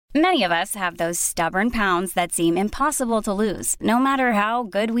Many of us have those stubborn pounds that seem impossible to lose, no matter how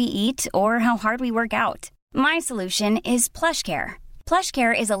good we eat or how hard we work out. My solution is PlushCare.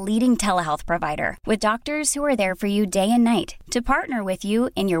 PlushCare is a leading telehealth provider with doctors who are there for you day and night to partner with you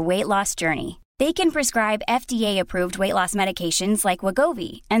in your weight loss journey. They can prescribe FDA-approved weight loss medications like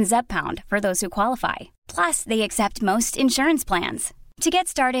Wegovy and Zepbound for those who qualify. Plus, they accept most insurance plans. To get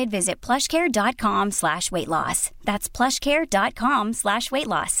started, visit plushcare.com/weightloss. That's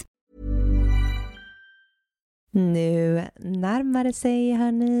plushcare.com/weightloss. Nu närmar det sig,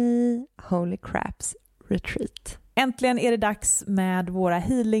 hörni, Holy Craps Retreat. Äntligen är det dags med våra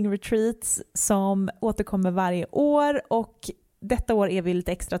healing retreats som återkommer varje år, och detta år är vi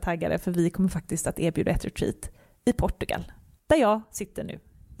lite extra taggade för vi kommer faktiskt att erbjuda ett retreat i Portugal, där jag sitter nu.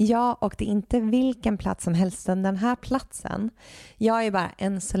 Ja, och det är inte vilken plats som helst. Den här platsen, jag är bara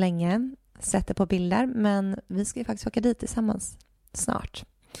än så länge sätter på bilder, men vi ska ju faktiskt åka dit tillsammans snart.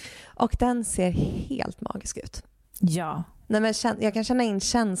 Och den ser helt magisk ut. Ja. Nej, men jag kan känna in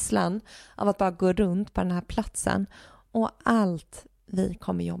känslan av att bara gå runt på den här platsen och allt vi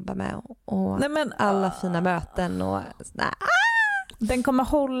kommer jobba med och alla fina möten och Den kommer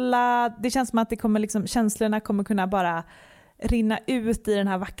hålla, det känns som att det kommer liksom, känslorna kommer kunna bara rinna ut i den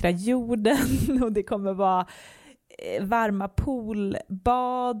här vackra jorden, och det kommer vara varma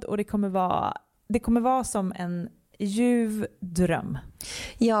poolbad, och det kommer vara som en ljuv dröm.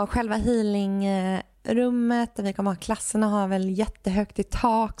 Ja, själva healingrummet där vi kommer ha klasserna har väl jättehögt i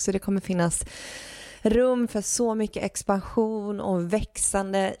tak, så det kommer finnas rum för så mycket expansion och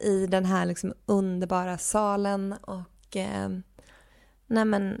växande i den här liksom underbara salen. Och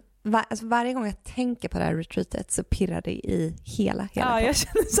varje gång jag tänker på det här retreatet så pirrar det i hela Ja, jag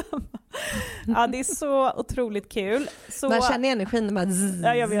känner samma. Ja, det är så otroligt kul. Man känner energin med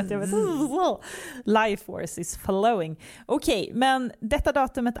ja, jag vet. Life force is flowing. Okej, men detta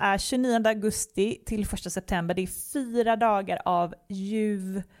datumet är 29 augusti till 1 september. Det är 4 dagar av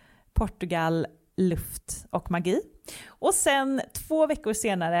ljuv Portugal, luft och magi. Och sen 2 veckor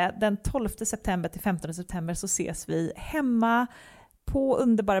senare, den 12 september till 15 september, så ses vi hemma på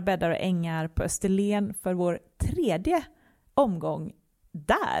underbara bäddar och ängar på Österlen för vår 3:e omgång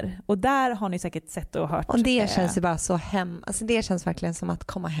där. Och där har ni säkert sett och hört. Och det känns ju bara så hem. Alltså det känns verkligen som att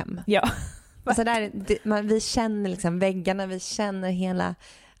komma hem. Ja. Alltså vi känner liksom väggarna, vi känner hela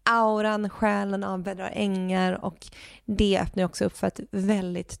auran, själen av bäddar och ängar, och det öppnar också upp för ett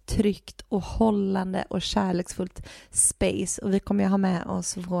väldigt tryggt och hållande och kärleksfullt space. Och vi kommer ju ha med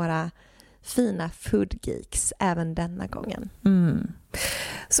oss våra fina food geeks även denna gången.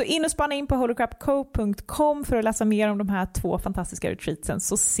 Så in och spana in på holycrapco.com för att läsa mer om de här 2 fantastiska retreatsen,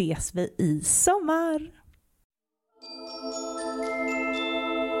 så ses vi i sommar.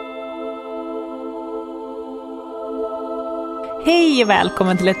 Hej och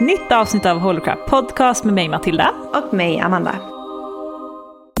välkommen till ett nytt avsnitt av Holy Crap Podcast med mig Matilda. Och mig Amanda.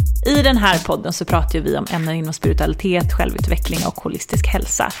 I den här podden så pratar vi om ämnen inom spiritualitet, självutveckling och holistisk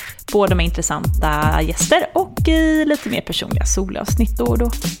hälsa. Både med intressanta gäster och i lite mer personliga solavsnitt då och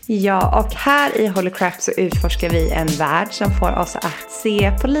då. Ja, och här i Holy Crap så utforskar vi en värld som får oss att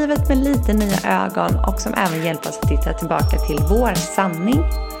se på livet med lite nya ögon, och som även hjälper oss att titta tillbaka till vår sanning.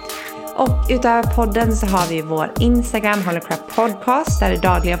 Och utöver podden så har vi vår Instagram Holy Crap Podcast, där du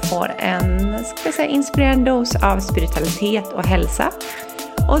dagligen får en inspirerande dos av spiritualitet och hälsa.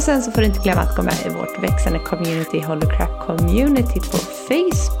 Och sen så får du inte glömma att gå med i vårt växande community Holy Crap Community på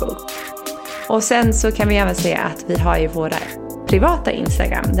Facebook. Och sen så kan vi även säga att vi har ju våra privata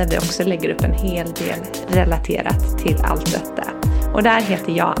Instagram, där vi också lägger upp en hel del relaterat till allt detta. Och där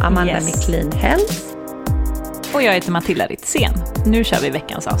heter jag Amanda Micklin Health. Och jag heter Matilda Ritzén. Nu kör vi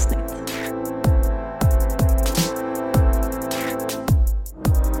veckans avsnitt.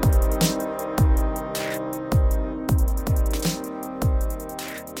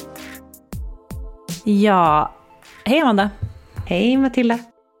 Ja, hej Amanda. Hej Matilda.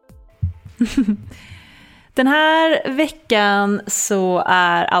 Den här veckan så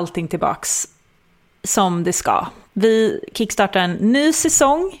är allting tillbaks som det ska. Vi kickstartar en ny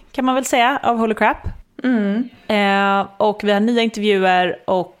säsong, kan man väl säga, av Holy Crap. Och vi har nya intervjuer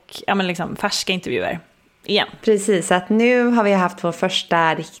och färska intervjuer igen. Precis, att nu har vi haft vår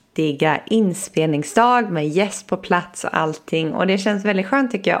första riktiga inspelningsdag med gäst på plats och allting. Och det känns väldigt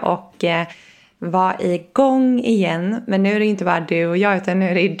skönt tycker jag, och vara igång igen. Men nu är det inte bara du och jag, utan nu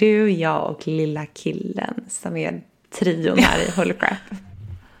är det du, jag och lilla killen som är trion här i Holy Crap.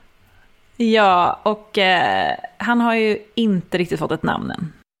 Ja, och han har ju inte riktigt fått ett namn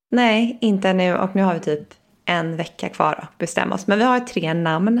än. Nej, inte nu, och nu har vi typ en vecka kvar att bestämma oss. Men vi har 3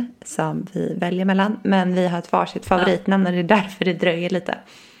 namn som vi väljer mellan. Men vi har ett varsitt favoritnamn och det är därför det dröjer lite.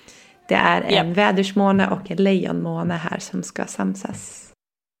 Det är en vädersmåne och en lejonmåne här som ska samsas.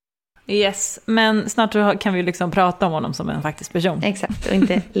 Yes, men snart kan vi liksom prata om honom som en faktisk person. Exakt, och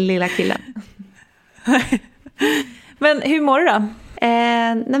inte lilla killen. Men hur mår du då?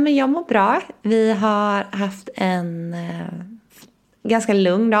 Nej, men jag mår bra. Vi har haft en ganska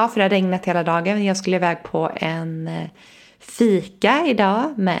lugn dag för det har regnat hela dagen. Jag skulle iväg på en fika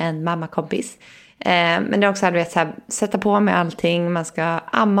idag med en mammakompis. Men det är också så här, sätta på med allting. Man ska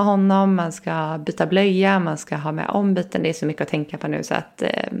amma honom, man ska byta blöja, man ska ha med ombyten. Det är så mycket att tänka på nu så att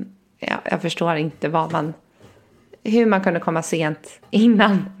jag förstår inte hur man kunde komma sent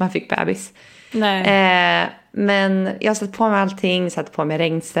innan man fick bebis. Nej. Men jag satte på mig allting, satte på mig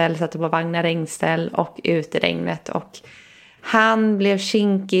regnställ, satte på vagnar regnställ och ut i regnet. Och han blev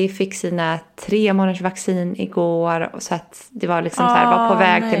kinkig, fick sina 3 månaders vaccin igår. Och så att det var liksom så här, var på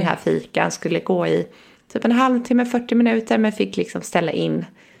väg till den här fikan, skulle gå i typ en halvtimme, 40 minuter. Men fick liksom ställa in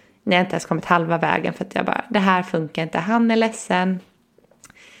när jag inte ens kommit halva vägen. För att jag bara, det här funkar inte, han är ledsen.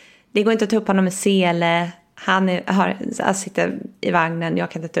 Det går inte att ta upp honom med sele. Han sitter i vagnen.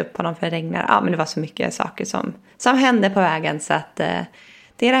 Jag kan inte ta upp honom för det regnar. Ja, men det var så mycket saker som hände på vägen. Så att det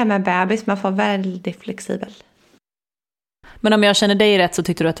är det här med bebis. Man får väldigt flexibel. Men om jag känner dig rätt så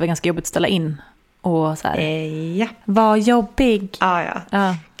tyckte du att det var ganska jobbigt att ställa in. Och så här. Ja. Var jobbig. Ja.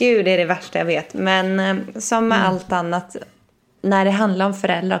 Gud, det är det värsta jag vet. Men som med allt annat. När det handlar om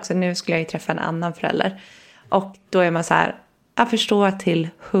föräldrar också. Nu skulle jag ju träffa en annan förälder. Och då är man så här. Jag förstår till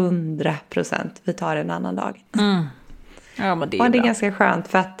 100%. Vi tar en annan dag. Ja, men det är och det är bra. ganska skönt.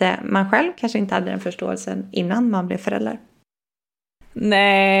 För att man själv kanske inte hade den förståelsen innan man blev förälder.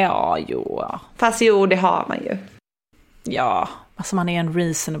 Nej, jo. Fast det har man ju. Ja, alltså man är en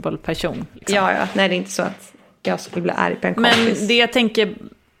reasonable person. Liksom. Ja. Nej, det är inte så att jag skulle bli arg på en kompis. Men det jag tänker...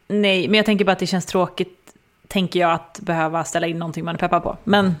 Nej, men jag tänker bara att det känns tråkigt. Tänker jag att behöva ställa in någonting man är peppar på.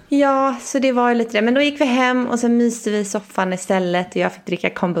 Men... Ja, så det var ju lite det. Men då gick vi hem och så myste vi i soffan istället. Och jag fick dricka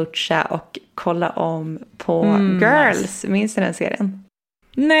kombucha och kolla om på Girls. Nice. Minns du den serien?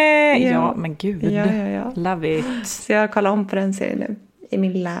 Nej, ja men gud. Ja. Love it. Så jag kollar om på den serien nu. I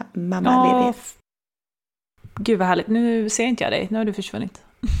min lilla mammaledighet. Gud vad härligt. Nu ser inte jag dig. Nu har du försvunnit.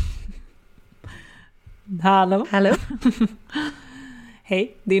 Hallå.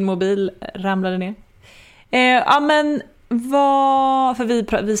 Hej, din mobil ramlade ner. Ja men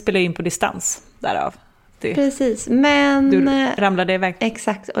för vi spelar in på distans därav. Precis, men du ramlade iväg.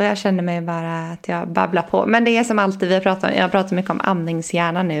 Exakt, och jag känner mig bara att jag babblar på. Men det är som alltid jag pratar mycket om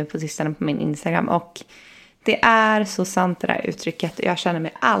amningshjärna nu på sistone på min Instagram. Och det är så sant det där uttrycket. Jag känner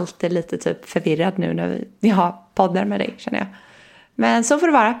mig alltid lite typ förvirrad nu när vi har poddar med dig, känner jag. Men så får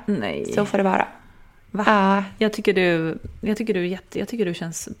det vara. Nej. Så får det vara. Va? Jag tycker du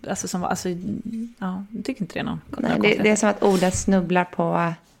känns alltså som jag tycker inte det är någon. Nej, det är som att orden snubblar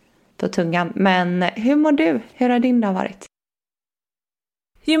på tungan. Men hur mår du? Hur har din dag varit?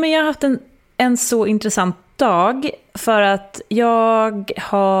 Jo, men jag har haft en så intressant dag för att jag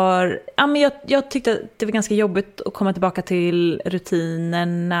tyckte att det var ganska jobbigt att komma tillbaka till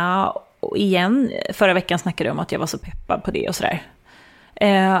rutinerna och igen. Förra veckan snackade jag om att jag var så peppad på det och sådär.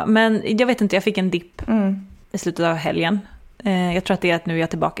 Men jag vet inte, jag fick en dipp i slutet av helgen. Jag tror att det är att nu är jag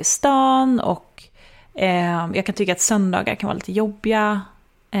tillbaka i stan och jag kan tycka att söndagar kan vara lite jobbiga.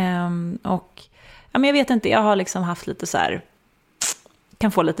 Och men jag vet inte, jag har liksom haft lite så här,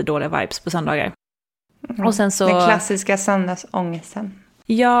 kan få lite dåliga vibes på söndagar. Och sen så den klassiska söndagsångesten.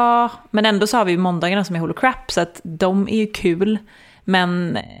 Ja, men ändå så har vi ju måndagarna som är Holy Crap, så att de är ju kul.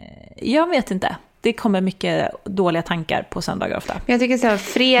 Men jag vet inte. Det kommer mycket dåliga tankar på söndagar ofta. Jag tycker så att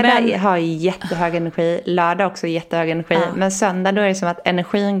fredag har jättehög energi. Lördag också jättehög energi. Ja. Men söndag då är det som att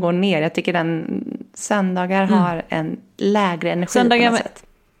energin går ner. Jag tycker söndagar har en lägre energi söndagar, på något sätt.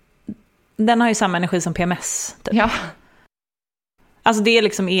 Den har ju samma energi som PMS. Typ. Ja. Alltså det är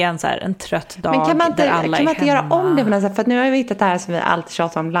liksom en trött dag. Men kan man inte inte göra om det på något sätt? För att nu har vi hittat det här som vi alltid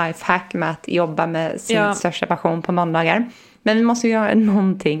tjatar om, lifehack, med att jobba med sin största passion på måndagar. Men vi måste göra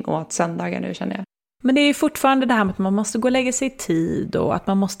någonting åt söndagar nu, känner jag. Men det är ju fortfarande det här med att man måste gå och lägga sig i tid och att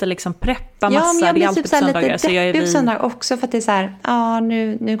man måste liksom preppa massa. Ja, men jag blir typ så lite deppig på söndag också, för att det är så här,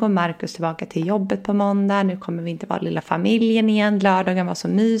 nu går Marcus tillbaka till jobbet på måndag, nu kommer vi inte vara lilla familjen igen, lördagen var så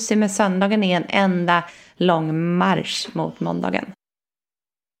mysig, men söndagen är en enda lång marsch mot måndagen.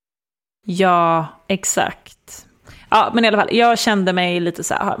 Ja, exakt. Ja, men i alla fall, jag kände mig lite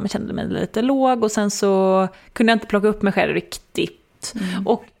så här, kände mig lite låg och sen så kunde jag inte plocka upp mig själv riktigt.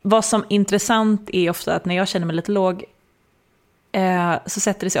 Och vad som är intressant är ofta att när jag känner mig lite låg så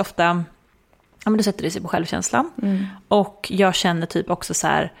sätter det sig ofta, då sätter det sig på självkänslan. Och jag känner typ också så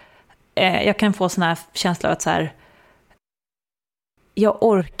här, jag kan få sån här känsla av att så här, jag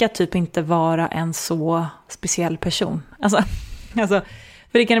orkar typ inte vara en så speciell person. Alltså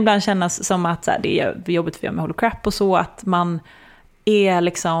för det kan ibland kännas som att så här, det är jobbigt för jag med holocrap och så, att man är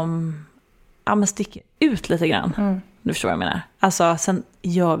liksom, ja, men sticker ut lite grann. Du förstår vad jag menar. Alltså sen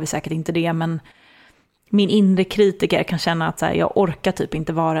gör vi säkert inte det, men min inre kritiker kan känna att så här, jag orkar typ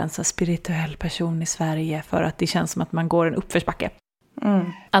inte vara en så här spirituell person i Sverige, för att det känns som att man går en uppförsbacke.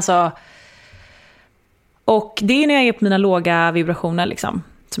 Alltså, och det är när jag är på mina låga vibrationer liksom,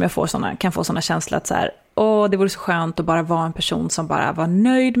 som jag kan få såna känslor att så här, det vore så skönt att bara vara en person som bara var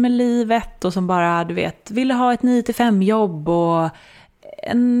nöjd med livet och som bara, du vet, ville ha ett 9-5 jobb och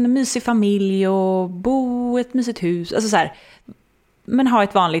en mysig familj och bo i ett mysigt hus, alltså så här, men ha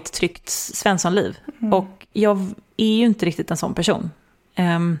ett vanligt tryggt svenssonliv. Och jag är ju inte riktigt en sån person.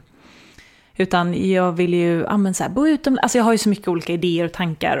 Utan jag vill ju så här, bo utom, alltså jag har ju så mycket olika idéer och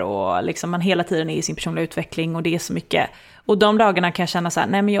tankar, och liksom man hela tiden är i sin personliga utveckling, och det är så mycket. Och de dagarna kan jag känna så här,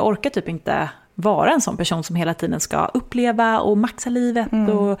 nej men jag orkar typ inte vara en sån person som hela tiden ska uppleva och maxa livet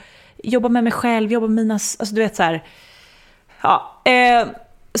och jobba med mig själv, jobba med mina, alltså du vet så här. Ja,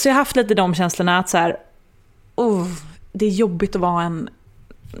 så jag har haft lite de känslorna att så här, det är jobbigt att vara en,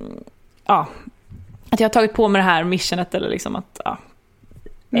 att jag har tagit på mig det här missionet, eller liksom att,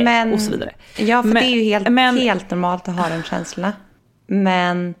 men, och så vidare. Ja, för det är ju helt normalt att ha de känslorna.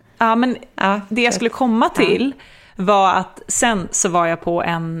 Men det jag skulle komma till var att sen så var jag på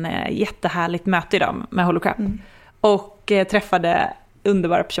en jättehärligt möte idag med holocrap och träffade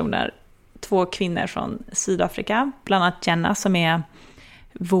underbara personer, 2 kvinnor från Sydafrika, bland annat Jenna som är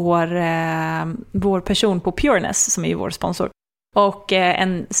vår person på Pureness, som är vår sponsor, och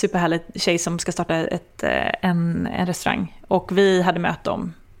en superhärlig tjej som ska starta en restaurang, och vi hade möte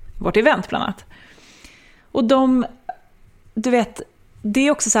om vårt event bland annat. Och du vet, det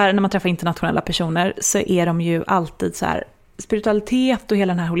är också så här, när man träffar internationella personer så är de ju alltid så här, spiritualitet och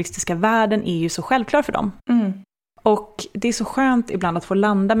hela den här holistiska världen är ju så självklar för dem. Och det är så skönt ibland att få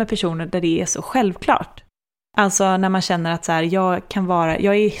landa med personer där det är så självklart. Alltså när man känner att så här,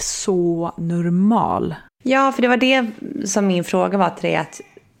 jag är så normal. Ja, för det var det som min fråga var till dig, att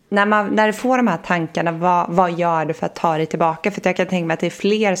när du får de här tankarna, vad gör du för att ta dig tillbaka? För jag kan tänka mig att det är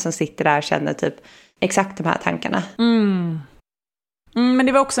fler som sitter där och känner typ exakt de här tankarna. Men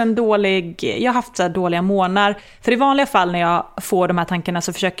det var också jag har haft så här dåliga månader. För i vanliga fall när jag får de här tankarna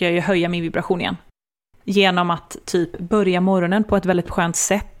så försöker jag ju höja min vibration igen. Genom att typ börja morgonen på ett väldigt skönt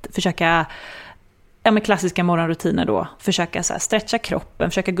sätt. Försöka, med klassiska morgonrutiner då. Försöka så här stretcha kroppen,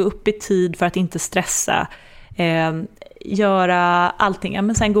 försöka gå upp i tid för att inte stressa. Göra allting,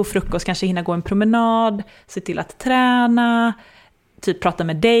 men sen gå frukost, kanske hinna gå en promenad, se till att träna, typ prata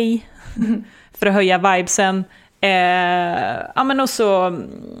med dig för att höja vibesen. Men och så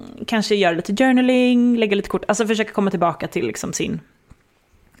kanske göra lite journaling, lägga lite kort, alltså försöka komma tillbaka till liksom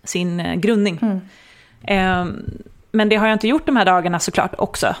sin grundning. Men det har jag inte gjort de här dagarna såklart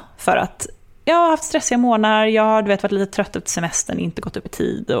också, för att jag har haft stressiga månader, jag har varit lite trött efter semestern, inte gått upp i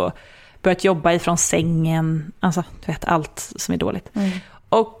tid och börjat jobba ifrån sängen, alltså du vet, allt som är dåligt.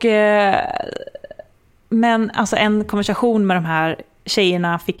 Och men alltså en konversation med de här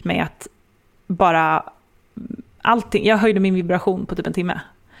tjejerna fick mig att bara allting, jag höjde min vibration på typ en timme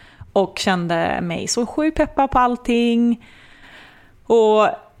och kände mig så sjukt peppad på allting och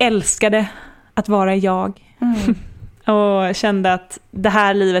älskade att vara jag. Och kände att det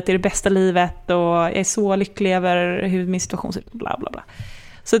här livet är det bästa livet och jag är så lycklig över hur min situation ser ut, bla bla bla.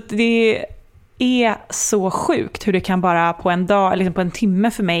 Så det är så sjukt hur det kan bara på en dag, liksom på en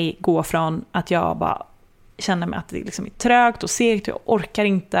timme för mig, gå från att jag bara känner mig att det liksom är trögt och segt och jag orkar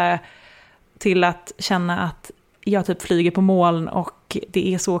inte, till att känna att jag typ flyger på moln och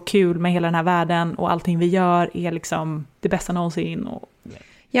det är så kul med hela den här världen och allting vi gör är liksom det bästa någonsin.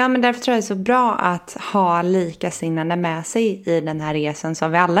 Ja, men därför tror jag det är så bra att ha likasinnande med sig i den här resan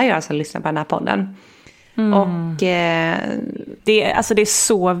som vi alla gör som lyssnar på den här podden. Och det är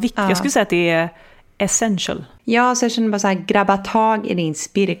så viktigt. Jag skulle säga att det är essential. Ja, så jag känner bara så här, grabba tag i din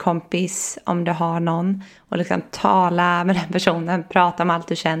spiritkompis om du har någon och liksom tala med den personen, prata om allt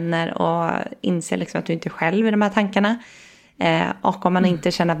du känner och inse liksom att du inte är själv i de här tankarna. Och om man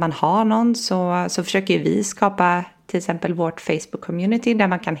inte känner att man har någon så försöker vi skapa till exempel vårt Facebook-community där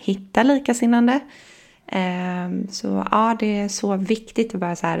man kan hitta likasinnande. Så ja, det är så viktigt att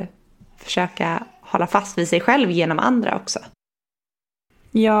bara så här försöka hålla fast vid sig själv genom andra också.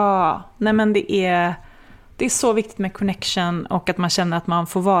 Ja, nej men det är så viktigt med connection och att man känner att man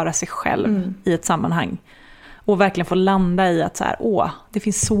får vara sig själv i ett sammanhang. Och verkligen få landa i att så här, det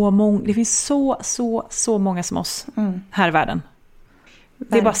finns så många som oss här i världen.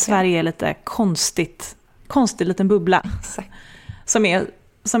 Det är bara Sverige är lite konstig liten bubbla. som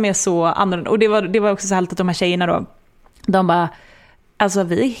är så annorlunda. Och det var också så härligt att de här tjejerna då, de bara, alltså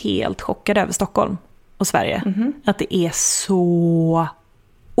vi är helt chockade över Stockholm och Sverige. Att det är så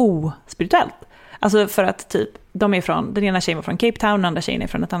ospirituellt. Alltså för att typ, den ena tjejen var från Cape Town, den andra tjejen är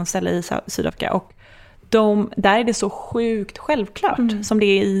från ett annat ställe i Sydafrika. Och där är det så sjukt självklart, som det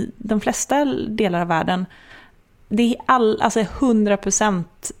är i de flesta delar av världen. Det är alltså 100%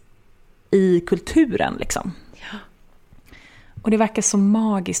 i kulturen liksom. Ja. Och det verkar så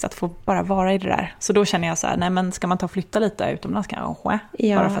magiskt att få bara vara i det där. Så då känner jag så här, nej men ska man ta och flytta lite utomlands kanske?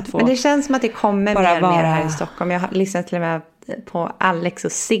 Ja, bara för att få, men det känns som att det kommer mer och mer här i Stockholm. Jag har lyssnat till och med på Alex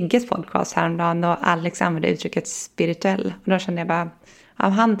och Sigges podcast häromdagen, och Alex använde uttrycket spirituell. Och då kände jag bara,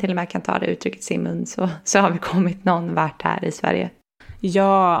 om han till och med kan ta det uttrycket i sin mun, så har vi kommit någon vart här i Sverige.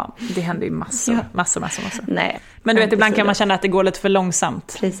 Ja, det händer ju massor. Nej, men du vet, ibland kan man känna att det går lite för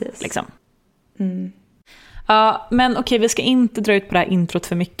långsamt. Precis. Liksom. Ja, men okej, vi ska inte dra ut på det här introt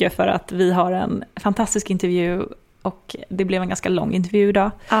för mycket, för att vi har en fantastisk intervju, och det blev en ganska lång intervju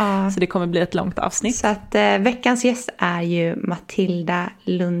idag. Så det kommer bli ett långt avsnitt. Så att veckans gäst är ju Matilda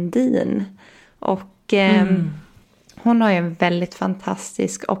Lundin. Och hon har ju en väldigt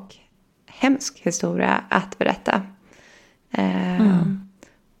fantastisk och hemsk historia att berätta.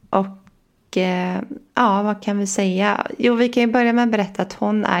 Och vad kan vi säga? Jo, vi kan ju börja med att berätta att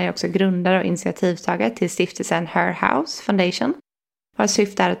hon är också grundare och initiativtagare till stiftelsen Her House Foundation. Vars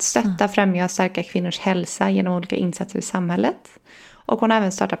syfte är att stötta, främja och stärka kvinnors hälsa genom olika insatser i samhället. Och hon har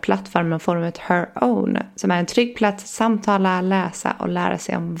även startat plattformen och forumet Her Own, som är en trygg plats att samtala, läsa och lära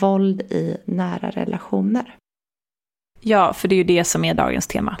sig om våld i nära relationer. Ja, för det är ju det som är dagens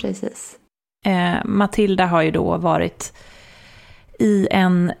tema. Precis. Matilda har ju då varit i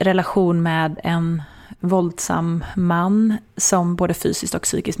en relation med en våldsam man som både fysiskt och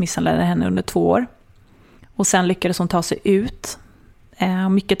psykiskt misshandlade henne under 2 år. Och sen lyckades hon ta sig ut,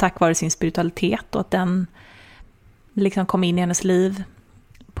 mycket tack vare sin spiritualitet, och att den liksom kom in i hennes liv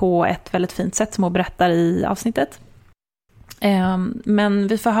på ett väldigt fint sätt som hon berättar i avsnittet. Men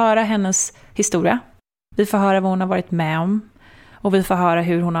vi får höra hennes historia. Vi får höra vad hon har varit med om. Och vi får höra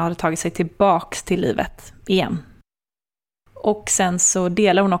hur hon har tagit sig tillbaks till livet igen. Och sen så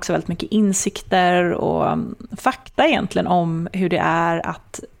delar hon också väldigt mycket insikter och fakta egentligen om hur det är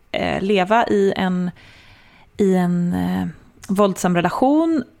att leva i en våldsam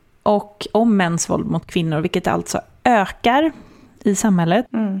relation, och om mäns våld mot kvinnor, vilket alltså ökar i samhället.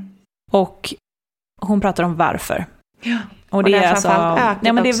 Och hon pratar om varför. Ja. Och det är alltså ökat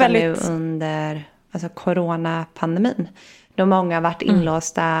men det är väldigt nu under coronapandemin. Då många har varit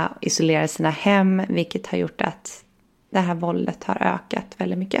inlåsta, isolerade sina hem, vilket har gjort att det här våldet har ökat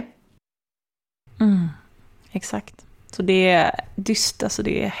väldigt mycket. Exakt. Så det är dystert, alltså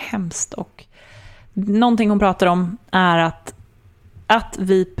det är hemskt. Och någonting hon pratar om är att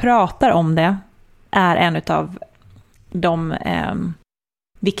vi pratar om det är en av de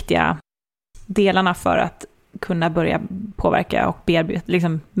viktiga delarna för att kunna börja påverka och bearbeta,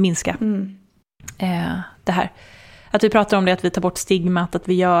 liksom minska det här. Att vi pratar om det, att vi tar bort stigmat, att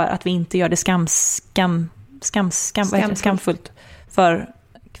vi inte gör det skamfullt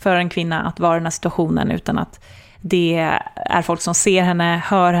för en kvinna att vara i den här situationen, utan att det är folk som ser henne,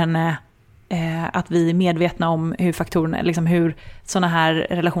 hör henne, att vi är medvetna om hur faktorerna, liksom hur såna här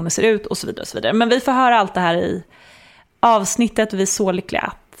relationer ser ut och så vidare och så vidare. Men vi får höra allt det här i avsnittet, och vi är så lyckliga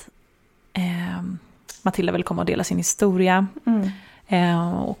att Matilda vill komma och dela sin historia.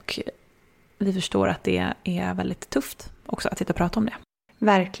 Och vi förstår att det är väldigt tufft också att sitta och prata om det.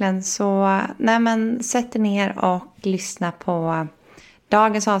 Verkligen, så sätt er ner och lyssna på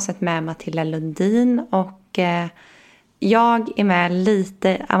dagens avsnitt med Matilda Lundin. Och jag är med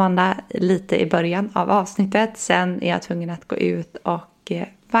lite, Amanda, lite i början av avsnittet. Sen är jag tvungen att gå ut och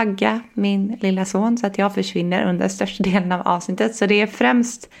vagga min lilla son, så att jag försvinner under största delen av avsnittet. Så det är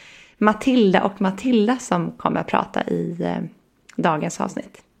främst Matilda och Matilda som kommer att prata i dagens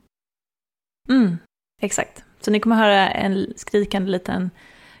avsnitt. Exakt. Så ni kommer höra en skrikande liten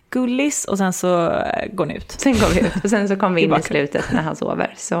gullis, och sen så går ni ut. Sen går vi ut, och sen så kommer vi in i slutet när han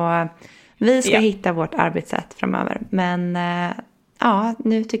sover. Så vi ska hitta vårt arbetssätt framöver. Men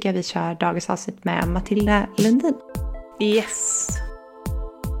nu tycker jag vi kör dagens avsnitt med Matilda Lundin. Yes.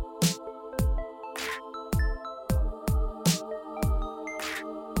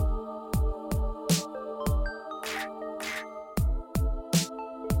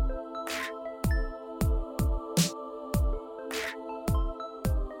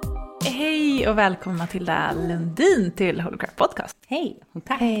 Hej och välkommen Matilda Lundin till Holy Crap Podcast. Hej,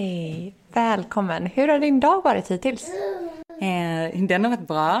 tack. Hej, välkommen. Hur har din dag varit hittills? Den har varit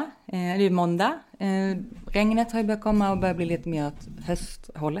bra. Det är måndag. regnet har ju börjat komma och börjar bli lite mer åt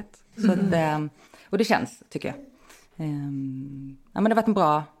hösthållet. Så att, och det känns, tycker jag. Men det har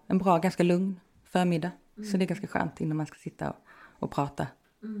varit en bra ganska lugn förmiddag. Så det är ganska skönt innan man ska sitta och prata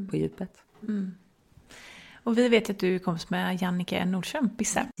på djupet. Och vi vet att du är kompis med Jannike Nordström,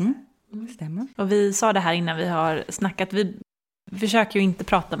 Bisse. Stämmer. Och vi sa det här innan vi har snackat. Vi försöker ju inte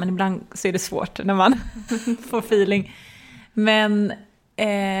prata, men ibland så är det svårt när man får feeling. Men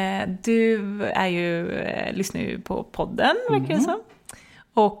du är ju, lyssnar ju på podden, verkar det som.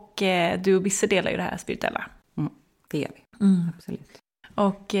 Och du och Bisse delar ju det här spirituella. Det gör vi, absolut.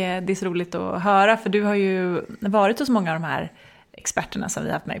 Och det är så roligt att höra, för du har ju varit hos många av de här experterna som vi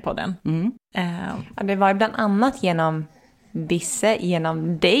har haft med i podden. Ja, det var ju bland annat genom Bisse,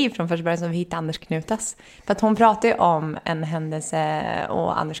 genom dig från första början som vi hittade Anders Knutas. För att hon pratade ju om en händelse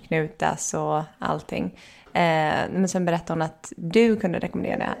och Anders Knutas och allting. Men sen berättade hon att du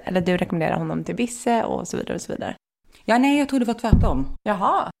rekommenderade honom till Bisse och så vidare och så vidare. Ja, nej, jag tror det var tvärtom.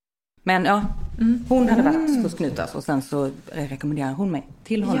 Jaha. Men ja, hon hade varit hos Knutas och sen så rekommenderade hon mig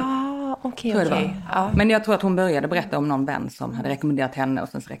till honom. Ja, okej. Ja. Men jag tror att hon började berätta om någon vän som hade rekommenderat henne och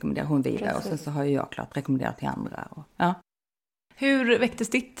sen så rekommenderade hon vidare. Precis. Och sen så har ju jag klart rekommenderat till andra. Ja. Hur väcktes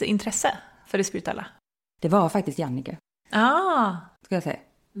ditt intresse för det spirituella? Det var faktiskt Jannike. Ska jag säga.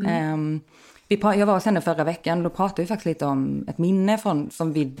 Jag var sen förra veckan, då pratade vi faktiskt lite om ett minne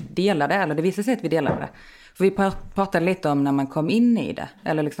som vi delade, eller det visade sig att vi delade det. För vi pratade lite om när man kom in i det,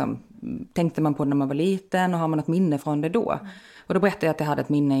 eller liksom tänkte man på när man var liten och har man något minne från det då. Och då berättade jag att jag hade ett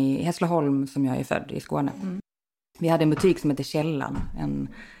minne i Hässleholm som jag är född i Skåne. Vi hade en butik som heter Källan, en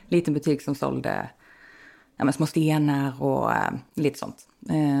liten butik som sålde små stenar och lite sånt.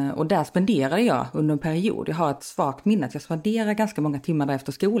 Och där spenderade jag under en period. Jag har ett svagt minne att jag spenderade ganska många timmar där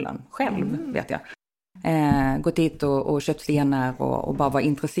efter skolan. Själv, vet jag. Gått dit och köpt stenar och bara var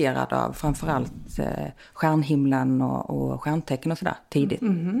intresserad av framförallt stjärnhimlen och stjärntecken och sådär tidigt.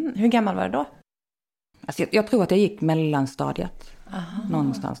 Hur gammal var du då? Alltså jag tror att jag gick mellanstadiet.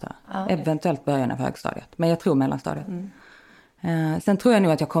 Någonstans där. Eventuellt början av högstadiet. Men jag tror mellanstadiet. Sen tror jag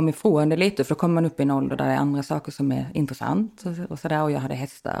nog att jag kom ifrån det lite, för då kommer man upp i en ålder där det är andra saker som är intressant och sådär, och jag hade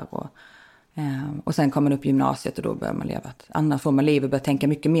hästar och sen kommer man upp i gymnasiet och då börjar man leva ett annat form av liv och börjar tänka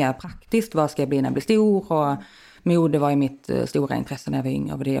mycket mer praktiskt, vad ska jag bli när jag blir stor, och mode var ju mitt stora intresse när jag var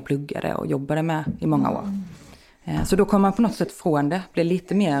yngre, och det jag pluggade och jobbade med i många år. Så då kommer man på något sätt från det, blir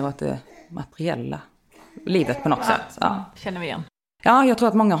lite mer åt det materiella livet på något sätt. Ja. Känner vi igen. Ja, jag tror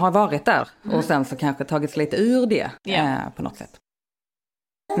att många har varit där och sen så kanske tagits lite ur det på något sätt.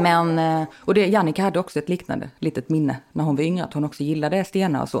 Men, och Jannike hade också ett liknande litet minne när hon var yngre, att hon också gillade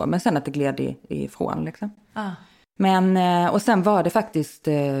stenar och så, men sen att det gled ifrån liksom. Men, och sen var det faktiskt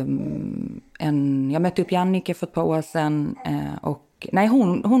jag mötte upp Jannike för ett par år sedan och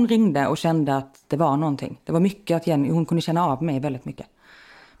hon ringde och kände att det var någonting. Det var mycket att hon kunde känna av mig väldigt mycket.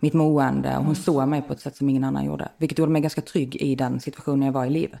 Mitt mående, och hon såg mig på ett sätt som ingen annan gjorde. Vilket gjorde mig ganska trygg i den situationen jag var i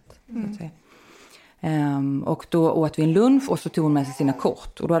livet. Så att säga. Och då åt vi en lunch och så tog hon med sig sina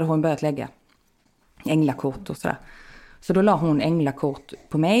kort. Och då hade hon börjat lägga änglakort och sådär. Så då la hon änglakort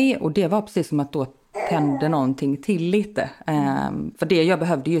på mig, och det var precis som att då tände någonting till lite. För det jag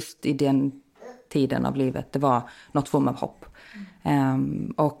behövde just i den tiden av livet, det var något form av hopp.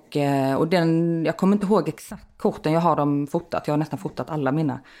 Och jag kommer inte ihåg exakt korten, jag har dem fotat, jag har nästan fotat alla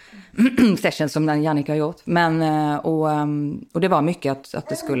mina sessions som Jannike har gjort, men och det var mycket att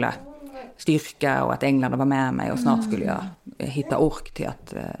det skulle styrka och att änglarna var med mig och snart skulle jag hitta ork till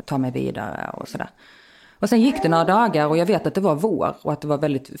att ta mig vidare och sådär. Och sen gick det några dagar och jag vet att det var vår och att det var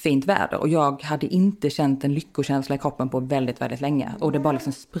väldigt fint väder, och jag hade inte känt en lyckokänsla i kroppen på väldigt, väldigt länge, och det bara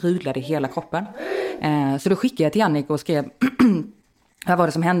liksom sprudlade i hela kroppen. Så då skickade jag till Jannike och skrev vad var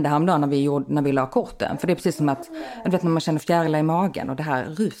det som hände häromdagen när vi la korten, för det är precis som att när man känner fjärilar i magen och det här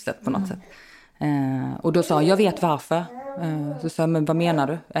ruset på något sätt. Och då sa hon, jag vet varför. Så sa jag, men vad menar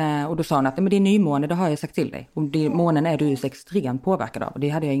du? Och då sa hon att men det är nymåne, det har jag sagt till dig. Och månen är du ju så extremt påverkad av. Och det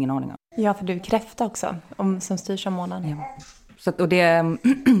hade jag ingen aning om. Ja, för du kräfta också, som styrs av månen. Ja. Så, och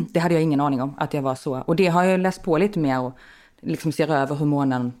det hade jag ingen aning om, att jag var så. Och det har jag läst på lite mer och liksom ser över hur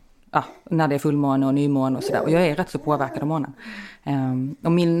månen, när det är fullmåne och nymåne och sådär. Och jag är rätt så påverkad av månen.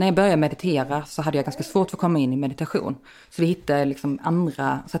 Och när jag började meditera så hade jag ganska svårt för att komma in i meditation. Så vi hittade liksom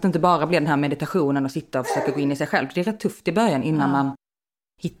andra, så att det inte bara blev den här meditationen och sitta och försöka gå in i sig själv. Det är rätt tufft i början innan man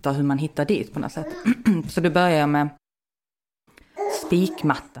hittar hur man hittar dit på något sätt. Så då började jag med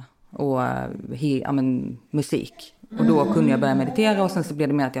spikmatta och musik. Och då kunde jag börja meditera, och sen så blev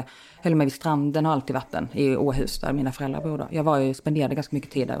det mer att jag höll mig vid stranden och alltid vatten i Åhus där mina föräldrar bor då. Jag spenderade ganska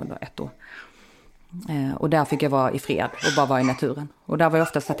mycket tid där under 1 år. Och där fick jag vara i fred och bara vara i naturen. Och där var jag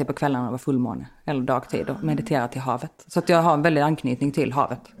ofta satt på kvällarna och var fullmåne eller dagtid och mediterade till havet. Så att jag har en väldigt anknytning till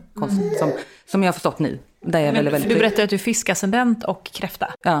havet, som jag har förstått nu. Där jag är väldigt du berättade att du är fiskascendent och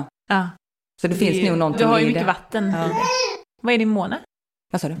kräfta. Ja. Så det finns nog någonting i det. Du har ju mycket vatten i det. Vad är din måne?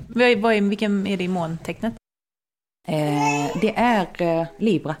 Vad sa du? Vilken är det i måntecknet? Det är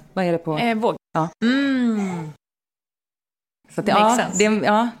Libra. Vad är det på? Våg. Ja. Så att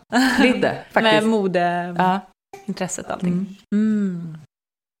lite faktiskt. Med mode, intresset och allting.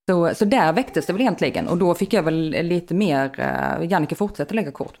 Så där väcktes det väl egentligen. Och då fick jag väl lite mer... Jannike fortsatte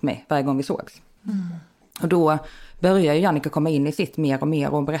lägga kort med mig varje gång vi sågs. Och då började Jannike komma in i sitt mer och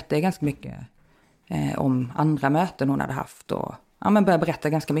mer och berättade ganska mycket om andra möten hon hade haft. Och började berätta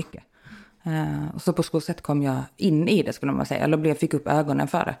ganska mycket. Och så på så sätt kom jag in i det, skulle man säga. Eller fick upp ögonen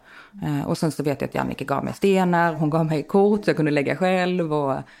för det. Och sen så vet jag att Jannike gav mig stenar. Hon gav mig kort så jag kunde lägga själv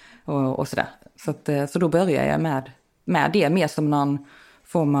och sådär. Så då började jag med det mer som någon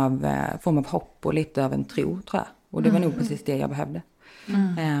form av hopp och lite av en tro, tror jag. Och det var nog precis det jag behövde.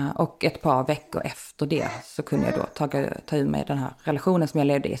 Och ett par veckor efter det så kunde jag då ta ur mig den här relationen som jag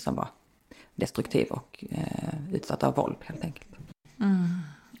levde i, som var destruktiv och utsatt av våld, helt enkelt.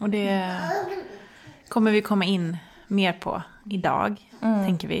 Och det kommer vi komma in mer på idag,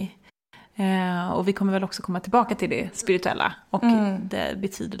 tänker vi. Och vi kommer väl också komma tillbaka till det spirituella och det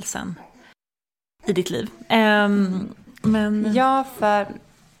betydelsen i ditt liv. Men... Ja, för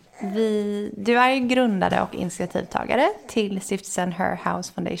du är ju grundare och initiativtagare till stiftelsen Her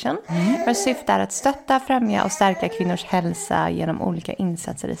House Foundation. Vars syfte är att stötta, främja och stärka kvinnors hälsa genom olika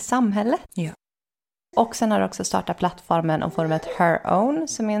insatser i samhället. Ja. Och sen har du också startat plattformen och forumet Her Own,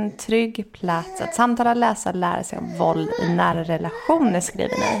 som är en trygg plats att samtala, läsa och lära sig om våld i nära relationer,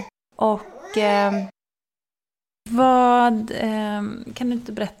 skriver ni. Och kan du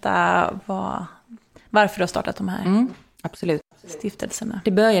inte berätta varför du har startat de här absolut. stiftelserna?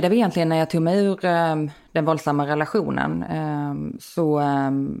 Det började väl egentligen när jag tog mig ur den våldsamma relationen.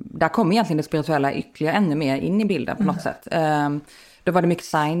 Där kom egentligen det spirituella ytterligare ännu mer in i bilden på något sätt. Då var det mycket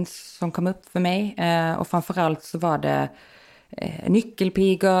signs som kom upp för mig. Och framförallt så var det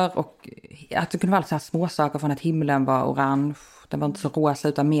nyckelpigor och att det kunde vara så här små saker från att himlen var orange. Den var inte så rosa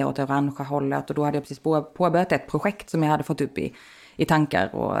utan mer åt det orangea hållet. Och då hade jag precis påbörjat ett projekt som jag hade fått upp i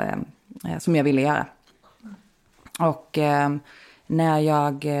tankar och som jag ville göra. Och när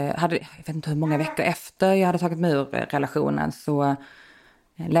jag vet inte hur många veckor efter jag hade tagit mig ur relationen så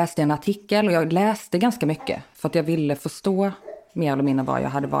läste jag en artikel. Och jag läste ganska mycket för att jag ville förstå mer eller mindre vad jag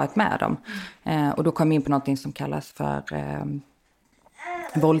hade varit med om. Och då kom jag in på någonting som kallas för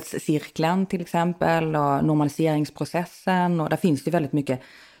våldscirkeln till exempel. Och normaliseringsprocessen. Och där finns det väldigt mycket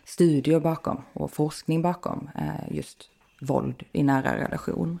studier bakom och forskning bakom just våld i nära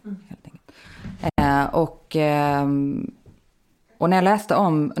relation. Helt enkelt. Och när jag läste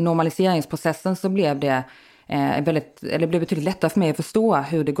om normaliseringsprocessen så blev det blev betydligt lättare för mig att förstå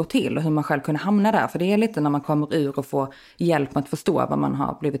hur det går till och hur man själv kunde hamna där. För det är lite när man kommer ur och får hjälp med att förstå vad man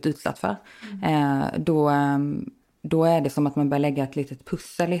har blivit utsatt för. Då är det som att man börjar lägga ett litet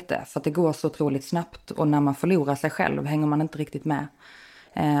pussel lite. För att det går så otroligt snabbt och när man förlorar sig själv hänger man inte riktigt med.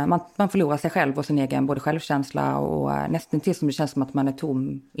 Man förlorar sig själv och sin egen både självkänsla och nästan till som det känns som att man är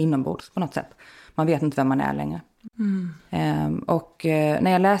tom inombords på något sätt. Man vet inte vem man är längre. Och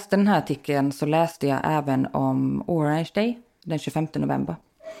när jag läste den här artikeln så läste jag även om Orange Day den 25 november.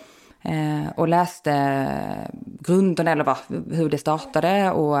 Och läste grunden eller hur det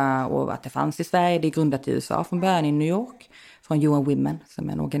startade och att det fanns i Sverige. Det är grundat i USA från början i New York. Från UN Women som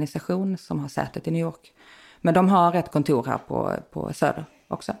är en organisation som har sätet i New York. Men de har ett kontor här på Söder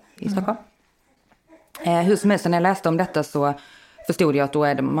också i Stockholm. Hur som helst när jag läste om detta så förstod jag att då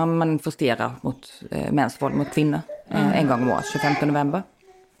är det, man manifesterar mot mäns våld mot kvinnor en gång om året, 25 november.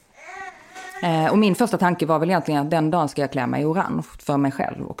 Och min första tanke var väl egentligen att den dagen ska jag klä mig i orange för mig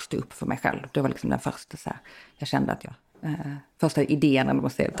själv och stå upp för mig själv. Det var liksom den första så här, jag kände att första idén eller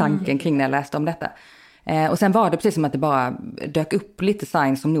vad säger, tanken kring när jag läste om detta. Och sen var det precis som att det bara dök upp lite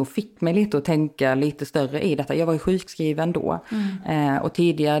signs som nog fick mig lite att tänka lite större i detta. Jag var ju sjukskriven då och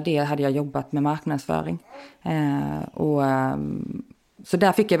tidigare det hade jag jobbat med marknadsföring. Så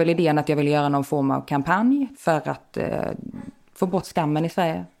där fick jag väl idén att jag ville göra någon form av kampanj för att få bort skammen i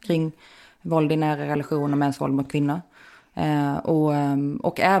Sverige kring våld i nära relation och mäns våld mot kvinnor.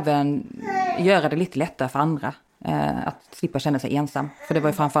 Och även göra det lite lättare för andra. Att slippa känna sig ensam. För det var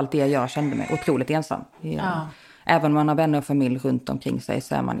ju framförallt det jag kände mig otroligt ensam. Ja. Även om man har vänner och familj runt omkring sig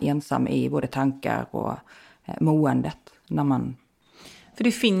så är man ensam i både tankar och måendet. När man... För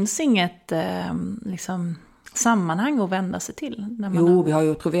det finns inget sammanhang att vända sig till? När man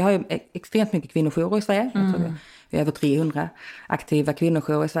vi har ju extremt mycket kvinnojourer i Sverige. Jag tror vi har över 300 aktiva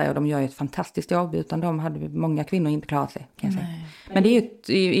kvinnojourer i Sverige och de gör ju ett fantastiskt jobb. Utan de hade många kvinnor inte klarat sig, kan jag säga. Men det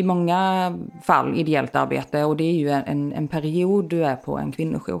är ju i många fall ideellt arbete och det är ju en period du är på en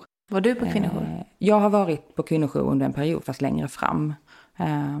kvinnojour. Var du på kvinnojour? Jag har varit på kvinnojour under en period, fast längre fram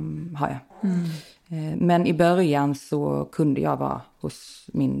har jag. Men i början så kunde jag vara hos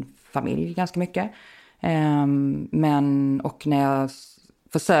min familj ganska mycket. Och när jag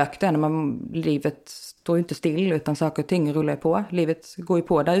försökte, livet står ju inte still utan saker och ting rullar på. Livet går ju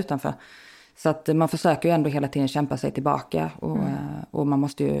på där utanför. Så att man försöker ju ändå hela tiden kämpa sig tillbaka och man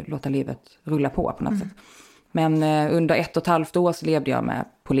måste ju låta livet rulla på något sätt. Men under 1,5 år så levde jag med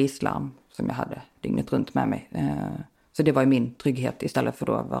polislarm som jag hade dygnet runt med mig. Så det var ju min trygghet istället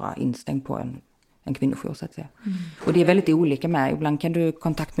för att vara instängd på en kvinnojour så att säga. Och det är väldigt olika med. Ibland kan du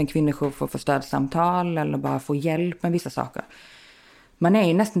kontakta med en kvinnojour för att få stödsamtal eller bara få hjälp med vissa saker. Man är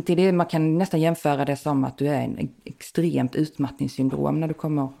ju nästan till det, man kan nästan jämföra det som att du är en extremt utmattningssyndrom när du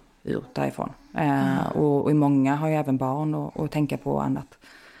kommer ut därifrån. Och i många har ju även barn och tänka på och annat.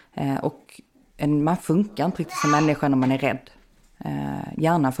 Man funkar inte riktigt som människa när man är rädd.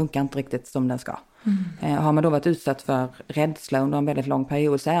 Hjärnan funkar inte riktigt som den ska. Har man då varit utsatt för rädsla under en väldigt lång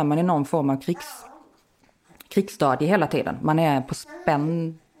period så är man i någon form av krigsstadie hela tiden. Man är på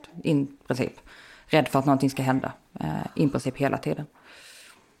spänn i princip. Rädd för att någonting ska hända. I princip hela tiden.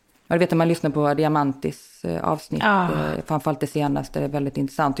 Och jag vet att man lyssnar på Diamantis avsnitt. Framförallt det senaste är väldigt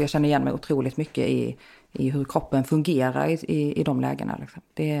intressant. Och jag känner igen mig otroligt mycket i hur kroppen fungerar i de lägena. Liksom.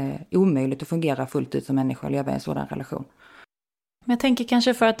 Det är omöjligt att fungera fullt ut som människa och leva i en sådan relation. Men jag tänker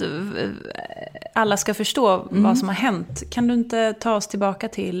kanske för att alla ska förstå vad som har hänt. Kan du inte ta oss tillbaka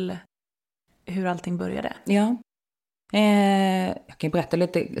till hur allting började? Ja. Jag kan berätta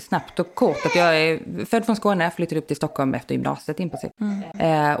lite snabbt och kort att jag är född från Skåne, flyttade upp till Stockholm efter gymnasiet i princip.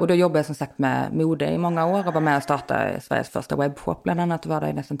 Och då jobbade jag som sagt med mode i många år och var med och startade Sveriges första webbshop bland annat. Var där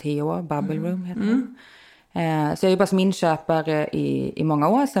i nästan 10 år, Bubble Room heter det. Så jag jobbade som inköpare i många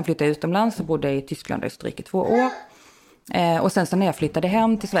år. Sen flyttade jag utomlands och bodde i Tyskland och Österrike 2 år. Och sen så när jag flyttade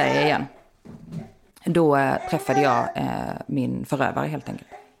hem till Sverige igen, då träffade jag min förövare helt enkelt.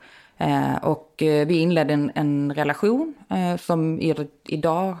 Och vi inledde en relation som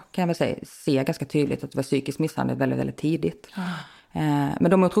idag kan jag väl säga ser ganska tydligt att det var psykisk misshandel väldigt, väldigt tidigt. Men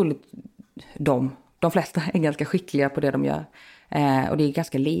de är otroligt, de flesta är ganska skickliga på det de gör. Och det är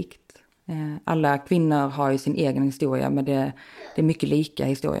ganska likt. Alla kvinnor har ju sin egen historia, men det är mycket lika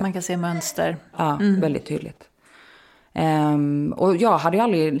historia. Man kan se mönster. Ja, väldigt tydligt. Och jag hade ju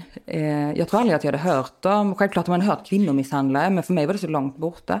aldrig, jag tror aldrig att jag hade hört om, självklart har man hört kvinnomisshandlare, men för mig var det så långt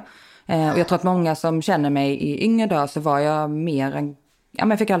borta. Och jag tror att många som känner mig i yngre dag så var jag mer en, men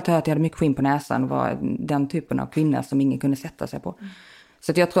jag fick alltid höra att jag hade mycket skinn på näsan och var den typen av kvinna som ingen kunde sätta sig på.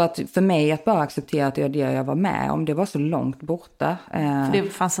 Så att jag tror att för mig att bara acceptera att det jag var med om, det var så långt borta. För det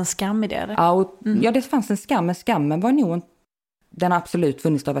fanns en skam i det, eller? Ja, det fanns en skam, men skammen var nog, den har absolut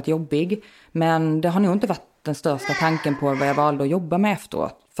funnits av att jobbig, men det har nog inte varit den största tanken på vad jag valde att jobba med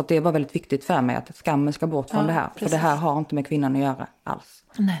efteråt. För det var väldigt viktigt för mig att skammen ska bort från det här. Precis. För det här har inte med kvinnan att göra alls.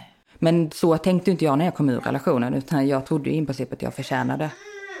 Nej. Men så tänkte inte jag när jag kom ur relationen, utan jag trodde i princip att jag förtjänade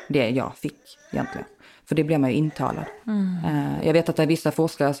det jag fick egentligen. För det blev man ju intalad. Jag vet att det är vissa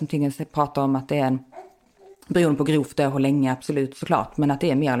forskare som pratar om att det är en, beroende på grovt och hur länge, absolut såklart, men att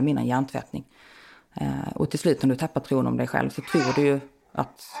det är mer eller mindre en hjärntvättning. Och till slut när du tappar tron om dig själv så tror du ju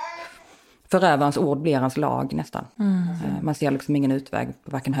att förövarens ord blir hans lag nästan. Man ser liksom ingen utväg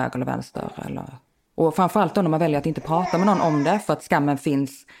på varken höger eller vänster. Och framförallt då när man väljer att inte prata med någon om det, för att skammen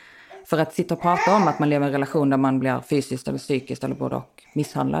finns. För att sitta och prata om att man lever i en relation där man blir fysiskt eller psykiskt eller både och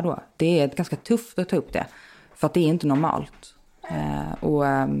misshandlad då. Det är ganska tufft att ta upp det. För att det är inte normalt. Och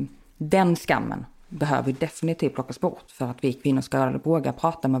den skammen behöver definitivt plockas bort för att vi kvinnor ska våga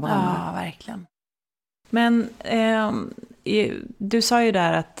prata med varandra. Ja, verkligen. Men du sa ju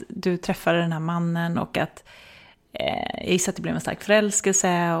där att du träffade den här mannen och att jag gissar att det blev en stark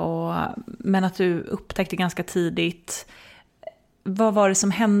förälskelse, men att du upptäckte ganska tidigt. Vad var det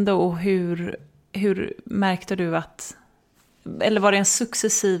som hände och hur märkte du att, eller var det en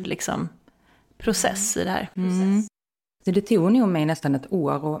successiv liksom, process i det här? Så det tog nog mig nästan ett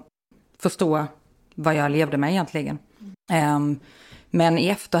år att förstå vad jag levde med egentligen. Men i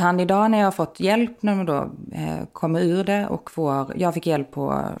efterhand idag när jag har fått hjälp, när man då kommer ur det och jag fick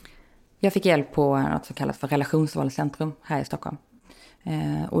hjälp på något som kallas för relationsvalcentrum här i Stockholm.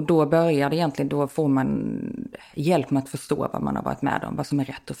 Och då då får man hjälp med att förstå vad man har varit med om, vad som är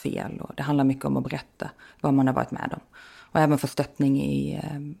rätt och fel. Och det handlar mycket om att berätta vad man har varit med om. Och även få stöttning i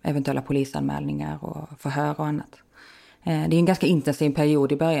eventuella polisanmälningar och förhör och annat. Det är en ganska intensiv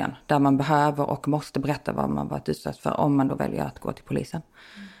period i början där man behöver och måste berätta vad man varit utsatt för om man då väljer att gå till polisen.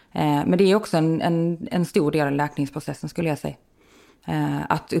 Men det är också en stor del av läkningsprocessen skulle jag säga.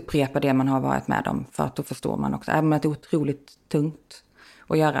 Att upprepa det man har varit med om, för att då förstår man också. Även om det är otroligt tungt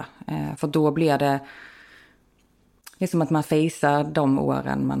att göra. För då blir det som att man facear de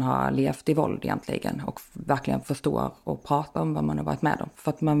åren man har levt i våld egentligen. Och verkligen förstår och pratar om vad man har varit med om.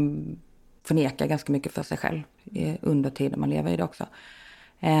 För att man förnekar ganska mycket för sig själv under tiden man lever i det också.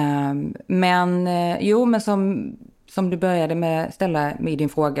 Men som du började med, ställa med din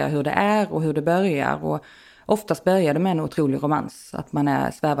fråga hur det är och hur det börjar. Och oftast börjar det med en otrolig romans. Att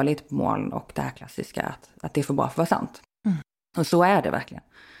man svävar lite på moln och det här klassiska att det är för bra för att vara sant. Och så är det verkligen.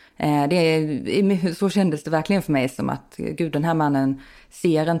 Så kändes det verkligen för mig, som att gud, den här mannen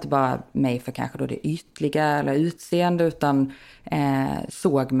ser inte bara mig för kanske då det ytliga eller utseende, utan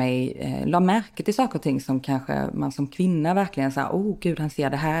såg mig, la märke till saker och ting som kanske man som kvinna verkligen sa, gud, han ser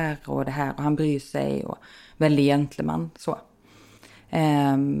det här och han bryr sig, och väldigt gentleman så.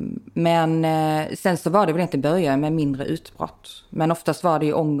 Men sen så var det väl inte börja med mindre utbrott. Men oftast var det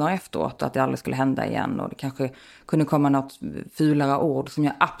ju ånger efteråt att det aldrig skulle hända igen. Och det kanske kunde komma något fulare ord som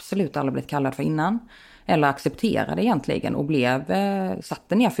jag absolut aldrig blivit kallad för innan. Eller accepterade egentligen och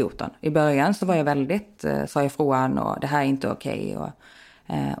satte ner foten. I början så var jag väldigt, sa ifrån och det här är inte okej.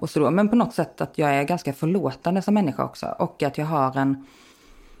 Och så då. Men på något sätt att jag är ganska förlåtande som människa också. Och att jag har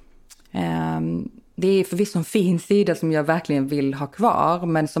det är förvisso en fin sida som jag verkligen vill ha kvar,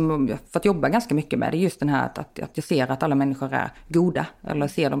 men som jag fått jobba ganska mycket med. Det är just den här att jag ser att alla människor är goda, eller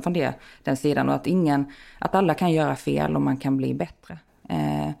ser dem från den sidan, och att alla kan göra fel och man kan bli bättre.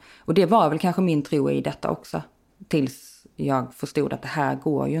 Och det var väl kanske min tro i detta också, tills jag förstod att det här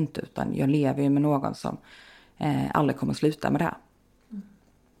går ju inte, utan jag lever ju med någon som aldrig kommer sluta med det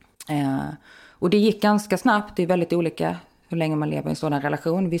här. Och det gick ganska snabbt, det är väldigt olika hur länge man lever i en sådan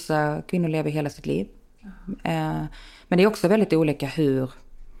relation. Vissa kvinnor lever hela sitt liv. Men det är också väldigt olika hur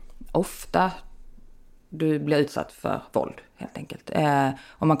ofta du blir utsatt för våld, helt enkelt.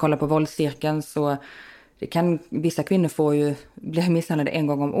 Om man kollar på våldscirkeln så vissa kvinnor blir misshandlade en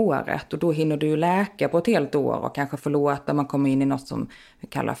gång om året. Och då hinner du läka på ett helt år och kanske förlåta. Man kommer in i något som vi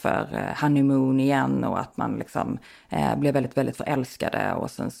kallar för honeymoon igen. Och att man liksom blir väldigt, väldigt förälskade.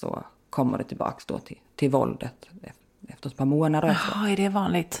 Och sen så kommer det tillbaka då till våldet efter ett par månader. Ja, är det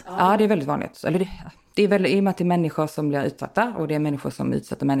vanligt? Ja, det är väldigt vanligt. Eller det är väldigt, i och med att det är människor som blir utsatta och det är människor som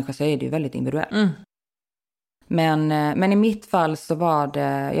utsätter människor, så är det ju väldigt individuellt. Men i mitt fall så var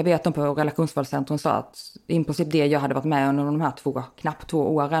det, jag vet att på relationsvåldscentrum sa att i princip det jag hade varit med under de här knappt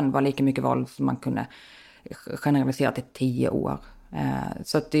 2 åren var lika mycket våld som man kunde generalisera till 10 år.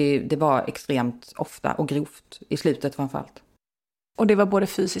 Så att det var extremt ofta och grovt i slutet framförallt. Och det var både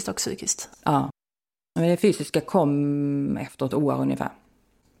fysiskt och psykiskt? Ja. Men det fysiska kom efter ett år ungefär.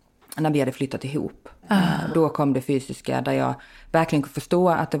 När vi hade flyttat ihop. Då kom det fysiska där jag verkligen kunde förstå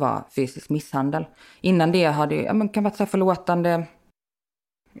att det var fysisk misshandel. Innan det hade jag kan vara så förlåtande.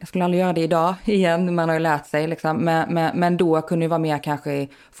 Jag skulle aldrig göra det idag igen. Man har ju lärt sig liksom. Men då kunde det vara mer kanske i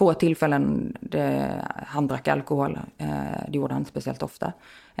få tillfällen han drack alkohol. Det gjorde han speciellt ofta.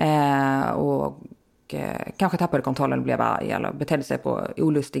 Och kanske tappade kontrollen och blev arg eller betedde sig på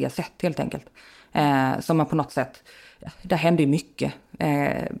olustiga sätt helt enkelt. Som man på något sätt, det hände ju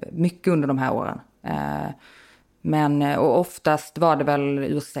mycket under de här åren. Och oftast var det väl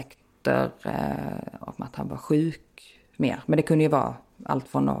ursäkter om att han var sjuk mer. Men det kunde ju vara allt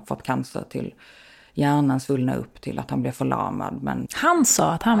från att ha fått cancer till hjärnan svullna upp till att han blev förlamad. Men han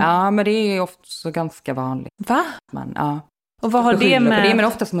sa att han... Ja, men det är ju ofta så ganska vanligt. Va? Ja. Och vad har det med... Det, men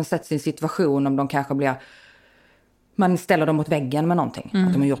oftast man sätter sin situation om de kanske blir... Man ställer dem mot väggen med någonting.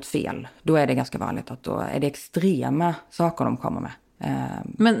 Att de har gjort fel. Då är det ganska vanligt att då är det extrema saker de kommer med.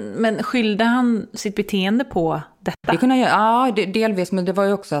 Men skyllde han sitt beteende på detta? Det kunde jag göra, ja, delvis. Men det var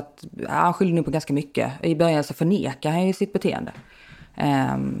ju också att han skyllde nu på ganska mycket. I början så förnekar han ju sitt beteende.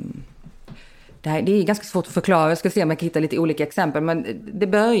 Det är ganska svårt att förklara. Jag ska se om jag kan hitta lite olika exempel. Men det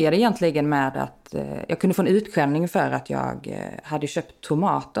började egentligen med att jag kunde få en utskällning för att jag hade köpt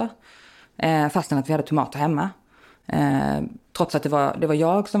tomater. Fastän att vi hade tomater hemma. Trots att det var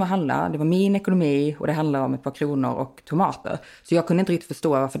jag som var handlare, det var min ekonomi och det handlade om ett par kronor och tomater. Så jag kunde inte riktigt förstå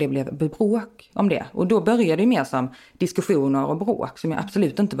varför det blev bråk om det. Och då började det mer som diskussioner och bråk som jag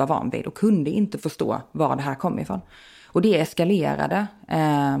absolut inte var van vid och kunde inte förstå var det här kom ifrån. Och det eskalerade.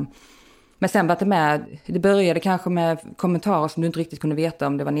 Men sen var det började kanske med kommentarer som du inte riktigt kunde veta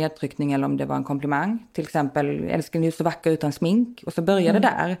om det var nedtryckning eller om det var en komplimang. Till exempel, älskling, du är så vacker utan smink. Och så började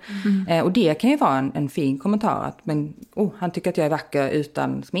det där. Och det kan ju vara en fin kommentar. Han tycker att jag är vacker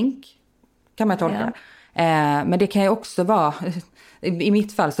utan smink. Kan man tolka. Men det kan ju också vara, i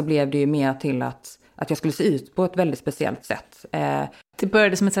mitt fall så blev det ju mer till att jag skulle se ut på ett väldigt speciellt sätt. Det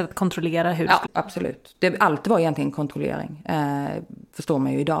började som ett sätt att kontrollera hur. Ja, absolut. Allt var egentligen kontrollering. Förstår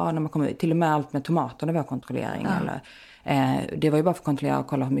man ju idag när man kommer ut. Till och med allt med tomaterna var kontrollering. Ja. Det var ju bara för att kontrollera och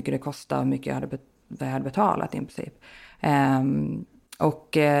kolla hur mycket det kostade och hur mycket vad jag hade betalat i princip.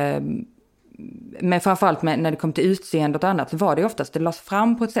 Men framförallt när det kom till utseende och annat så var det oftast, det lades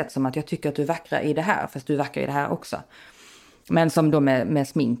fram på ett sätt som att jag tycker att du är vackra i det här, fast du är vackra i det här också. Men som då med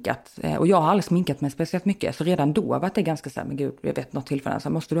sminkat. Och jag har aldrig sminkat mig speciellt mycket. Så redan då var det ganska så här, men gud, jag vet något tillfälle så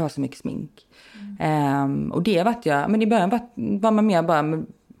måste du ha så mycket smink. Och det var men i början var man mer bara, men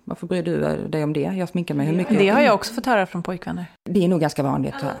varför bryr du dig om det? Jag sminkar mig hur mycket. Det har jag också fått höra från pojkvänner. Det är nog ganska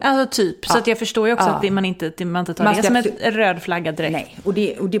vanligt. Alltså typ, så att jag förstår ju också att man inte tar det som en röd flagga direkt. Nej, och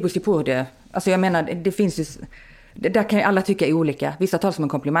det beror ju på det. Alltså jag menar, det finns ju... Där kan ju alla tycka olika. Vissa tar det som en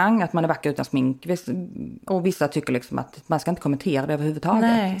komplimang att man är vacker utan smink. Och vissa tycker liksom att man ska inte kommentera det överhuvudtaget.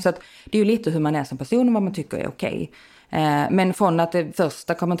 Nej. Så att det är ju lite hur man är som person och vad man tycker är okej. Men från att det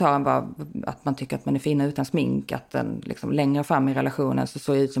första kommentaren var att man tycker att man är fin utan smink. Att den liksom längre fram i relationen så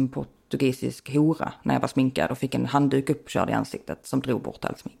såg jag ut som portugisisk hora när jag var sminkad. Och fick en handduk uppkörd i ansiktet som drog bort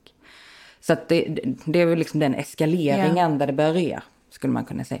all smink. Så att det är väl liksom den eskaleringen där det börjar, skulle man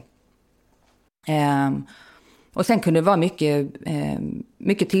kunna säga. Och sen kunde det vara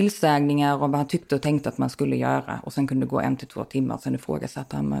mycket tillsägningar om vad han tyckte och tänkte att man skulle göra. Och sen kunde det gå 1 till 2 timmar sen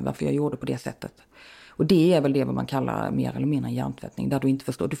ifrågasatte han varför jag gjorde på det sättet. Och det är väl det vad man kallar mer eller mindre en hjärntvättning. Där du inte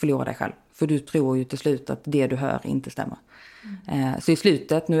förstår, du förlorar dig själv. För du tror ju till slut att det du hör inte stämmer. Så i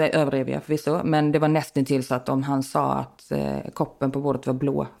slutet, nu överdrev jag förvisso, men det var nästan till så att om han sa att koppen på bordet var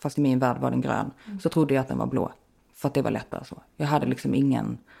blå, fast i min värld var den grön, så trodde jag att den var blå. För att det var lättare så. Jag hade liksom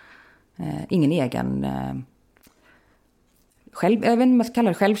ingen egen... jag vet inte om man ska kalla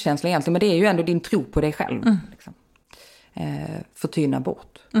det självkänsla egentligen, men det är ju ändå din tro på dig själv. Liksom. Förtyna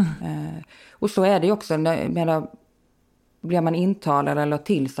bort. Och så är det ju också, blir man intalad eller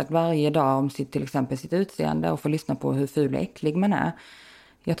tillsagt varje dag om till exempel sitt utseende och får lyssna på hur ful och äcklig man är.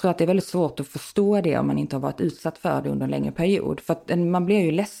 Jag tror att det är väldigt svårt att förstå det om man inte har varit utsatt för det under en längre period. För att man blir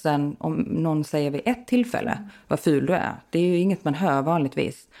ju ledsen om någon säger vid ett tillfälle vad ful du är. Det är ju inget man hör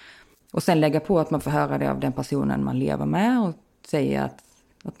vanligtvis. Och sen lägga på att man får höra det av den personen man lever med och säga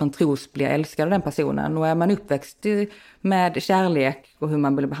att man tros bli älskad av den personen. Och är man uppväxt med kärlek och hur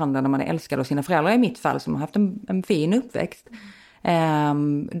man blir behandlad när man är älskad av sina föräldrar, i mitt fall som har haft en fin uppväxt,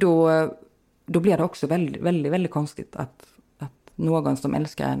 då blir det också väldigt, väldigt, väldigt konstigt att någon som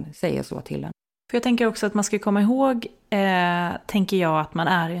älskar en säger så till en. För jag tänker också att man ska komma ihåg, tänker jag, att man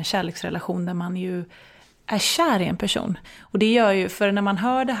är i en kärleksrelation där man ju är kär i en person. Och det gör ju, för när man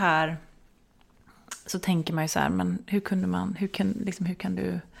hör det här så tänker man ju så här, men hur kan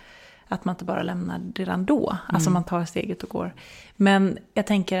du, att man inte bara lämnar redan då? Alltså man tar steget och går. Men jag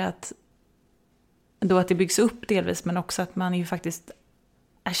tänker att då att det byggs upp delvis, men också att man ju faktiskt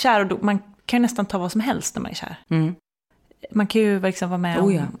är kär. Och då, man kan ju nästan ta vad som helst när man är kär. Man kan ju liksom vara med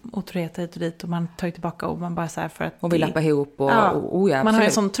om otrohet hit och dit, och man tar ju tillbaka och man bara så här för att... Och vill lappa ihop och man har ju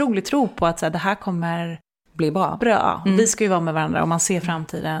en sån otrolig tro på att så här, det här kommer... blir bra. Vi ska ju vara med varandra och man ser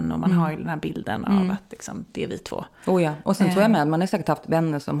framtiden och man har ju den här bilden av att liksom, det är vi två. Och sen tror jag med att man har säkert haft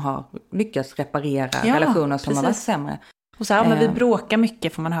vänner som har lyckats reparera relationer som har varit sämre. Och så här, men vi bråkar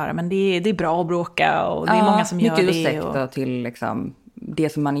mycket får man höra, men det är bra att bråka och det är många som gör det. Mycket ursäkter till liksom, det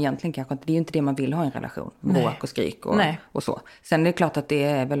som man egentligen kanske inte, det är ju inte det man vill ha i en relation. Bråk och skrik och så. Sen är det klart att det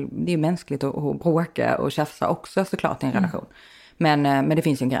är mänskligt att bråka och tjafsa också såklart i en relation. Men det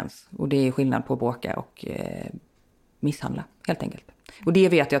finns ju en gräns. Och det är skillnad på att bråka och misshandla, helt enkelt. Och det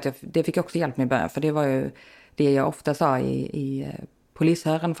vet jag att det fick också hjälp med i början. För det var ju det jag ofta sa i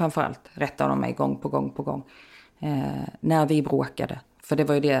polishören framförallt. Rättade de mig gång på gång. När vi bråkade. För det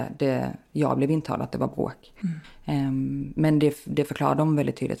var ju det jag blev intalad att det var bråk. Men det förklarade de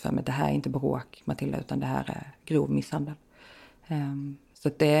väldigt tydligt för mig. Det här är inte bråk, Matilda, utan det här är grov misshandel. Så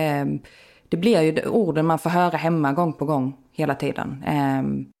att det blir ju orden man får höra hemma gång på gång hela tiden.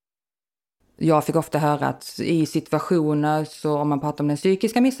 Jag fick ofta höra att i situationer, så om man pratar om den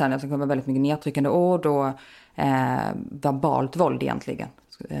psykiska misshandeln, så kan det vara väldigt mycket nedtryckande ord och verbalt våld egentligen.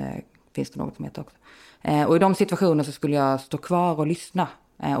 Finns det något som heter också. Och i de situationer så skulle jag stå kvar och lyssna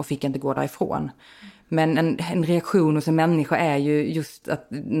och fick inte gå därifrån. Men en reaktion hos en människa är ju just att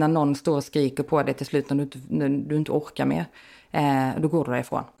när någon står och skriker på dig till slut när du inte orkar mer, då går du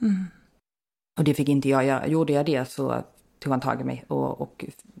därifrån. Och det fick inte jag göra. Gjorde jag det så tog han tag i mig och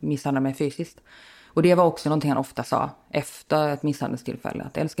misshandlade mig fysiskt. Och det var också någonting han ofta sa efter ett misshandelstillfälle.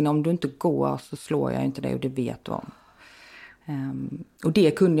 Att älskling, om du inte går så slår jag inte dig och det vet du om. Och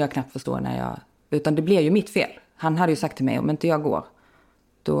det kunde jag knappt förstå utan det blev ju mitt fel. Han hade ju sagt till mig, om inte jag går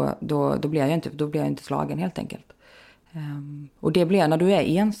då blir jag inte slagen helt enkelt. Och det blir när du är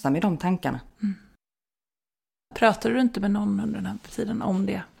ensam i de tankarna. Mm. Pratade du inte med någon under den här tiden om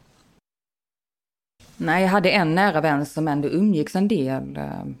det? Nej, jag hade en nära vän som ändå umgicks en del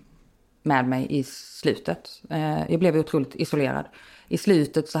med mig i slutet. Jag blev otroligt isolerad. I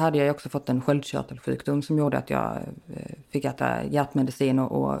slutet så hade jag också fått en sköldkörtelsjukdom som gjorde att jag fick äta hjärtmedicin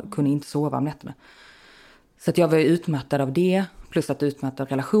och kunde inte sova om nätterna. Så att jag var utmattad av det, plus att utmattad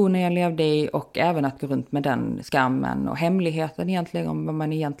relationer jag levde i och även att gå runt med den skammen och hemligheten egentligen om vad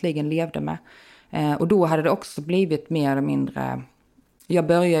man egentligen levde med. Och då hade det också blivit mer eller mindre... Jag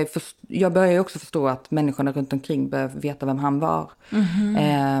började också förstå att människorna runt omkring behöver veta vem han var.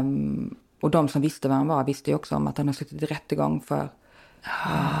 Mm-hmm. Och de som visste vem han var visste ju också om att han har suttit i rättegång för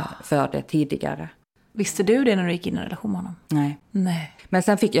det tidigare. Visste du det när du gick in i en relation med honom? Nej. Men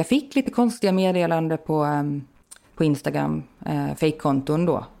sen fick jag lite konstiga meddelanden på Instagram, fake-konton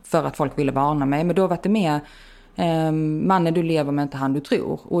då, för att folk ville varna mig. Men då var det mer... mannen du lever med, inte han du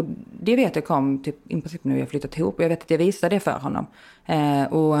tror. Och det vet jag kom typ i princip nu jag flyttat ihop. Och jag vet att jag visade det för honom.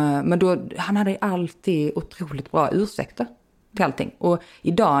 Men då, han hade alltid otroligt bra ursäkter till allting. Och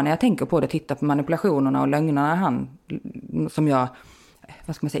idag när jag tänker på det, tittar på manipulationerna och lögnerna som jag,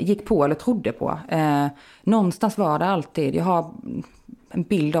 gick på eller trodde på. Någonstans var det alltid, jag har en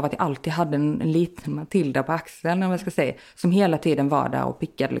bild av att jag alltid hade en liten Matilda på axeln, om jag ska säga, som hela tiden var där och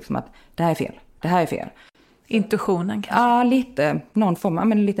pickade liksom att det här är fel. Intuitionen kanske? Ja, lite. Någon form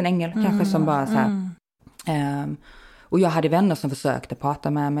av, en liten ängel kanske som bara så här. Och jag hade vänner som försökte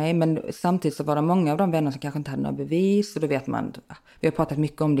prata med mig. Men samtidigt så var det många av de vänner som kanske inte hade några bevis. Och då vet man, vi har pratat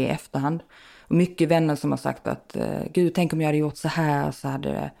mycket om det i efterhand. Och mycket vänner som har sagt att Gud, tänk om jag hade gjort så här så hade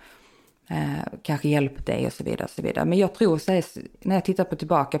det kanske hjälpt dig och så vidare. Och så vidare. Men jag tror, när jag tittar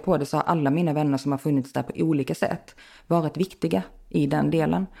tillbaka på det så har alla mina vänner som har funnits där på olika sätt varit viktiga i den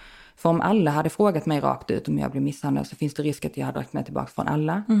delen. För om alla hade frågat mig rakt ut om jag blev misshandlad så finns det risk att jag hade räknat tillbaka från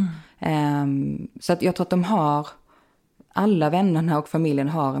alla. Så att jag tror att alla vännerna och familjen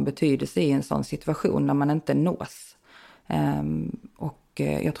har en betydelse i en sån situation när man inte nås. Och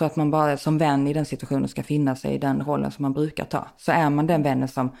jag tror att man bara som vän i den situationen ska finna sig i den rollen som man brukar ta. Så är man den vännen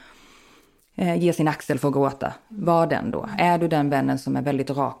som ger sin axel för att gråta, var den då. Är du den vännen som är väldigt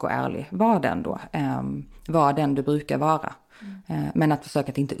rak och ärlig, var den då. Var den du brukar vara. Men att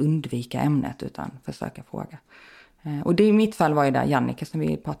försöka att inte undvika ämnet utan försöka fråga. Och det i mitt fall var ju där Jannike som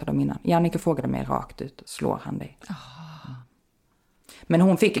vi pratade om innan. Jannike frågade mig rakt ut, slår han dig? Men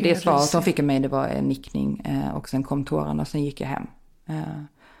hon fick det svaret hon fick av mig, det var en nickning och sen kom tårarna och sen gick jag hem.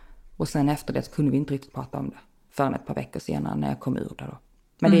 Och sen efter det så kunde vi inte riktigt prata om det förrän ett par veckor senare när jag kom ur det då.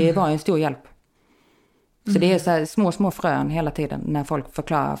 Men det var en stor hjälp. Så det är så här små frön hela tiden när folk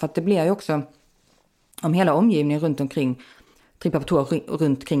förklarar. För att det blir ju också, om hela omgivningen runt omkring trippar på tår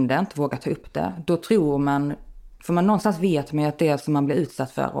runt kring det, inte vågar ta upp det. Då tror man, för man någonstans vet med att det som man blir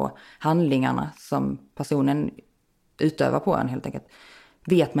utsatt för och handlingarna som personen utövar på en helt enkelt,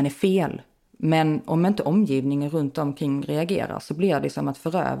 vet man är fel. Men om inte omgivningen runt omkring reagerar så blir det som att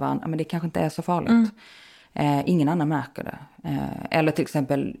förövaren, men det kanske inte är så farligt. Ingen annan märker det. Eller till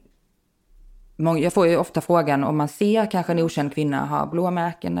exempel, jag får ju ofta frågan om man ser kanske en okänd kvinna ha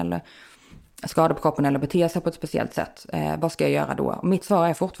blåmärken eller skador på kroppen eller bete sig på ett speciellt sätt. Vad ska jag göra då? Och mitt svar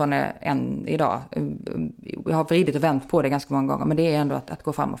är fortfarande än idag. Jag har vridit och vänt på det ganska många gånger. Men det är ändå att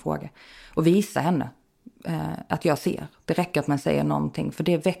gå fram och fråga. Och visa henne att jag ser. Det räcker att man säger någonting. För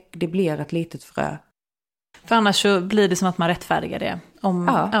det blir ett litet frö. För annars så blir det som att man rättfärdigar det.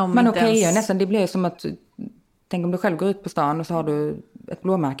 Men okej, nästan det blir som att... Tänk om du själv går ut på stan och så har du ett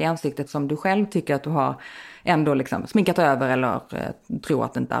blåmärke i ansiktet som du själv tycker att du har ändå liksom sminkat över eller tror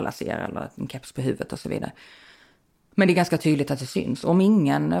att inte alla ser eller en keps på huvudet och så vidare. Men det är ganska tydligt att det syns. Om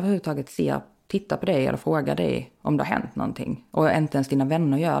ingen överhuvudtaget tittar på dig eller frågar dig om det har hänt någonting och inte ens dina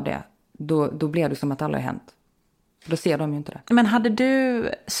vänner gör det, då blir det som att alla har hänt. Då ser de ju inte det. Men hade du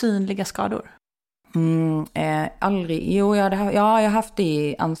synliga skador? Aldrig. Jo, jag har haft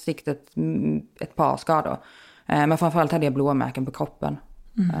i ansiktet ett par skador. Men framförallt hade jag blåmärken på kroppen.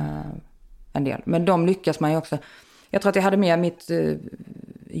 En del. Men de lyckas man ju också. Jag tror att jag hade med mitt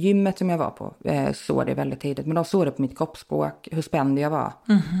gymmet som jag var på. Såg det väldigt tidigt. Men de såg det på mitt kroppsspråk. Hur spänd jag var.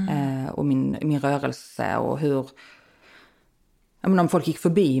 Och min rörelse. Och hur... om folk gick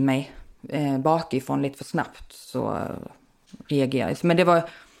förbi mig bakifrån lite för snabbt så reagerade jag. Men det var...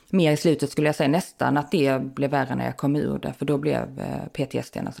 mer i slutet skulle jag säga nästan att det blev värre när jag kom ur det. För då blev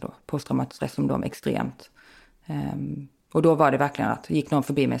PTSD, alltså då, posttraumatiskt stresssyndrom, extremt. Och då var det verkligen att gick någon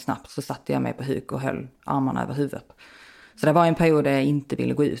förbi mig snabbt så satte jag mig på huk och höll armarna över huvudet. Så det var en period där jag inte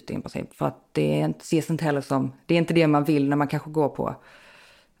ville gå ut i princip. För att det ses inte heller som, det är inte det man vill när man kanske går på,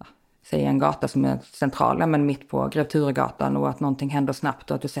 säg en gata som är central, men mitt på Grev Turegatan och att någonting händer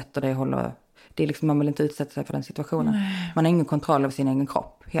snabbt och att du sätter dig och håller. Det är liksom, man vill inte utsätta sig för den situationen. Man har ingen kontroll över sin egen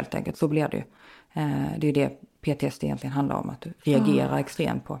kropp, helt enkelt. Så blir det ju. Det är ju det PTSD egentligen handlar om, att du reagerar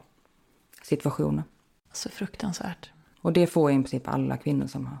extremt på situationer. Så fruktansvärt. Och det får i princip alla kvinnor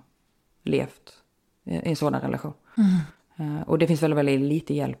som har levt i en sådan relation. Och det finns väldigt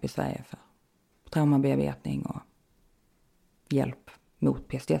lite hjälp i Sverige för traumabearbetning och hjälp mot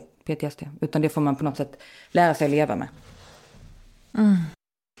PTSD. Utan det får man på något sätt lära sig att leva med.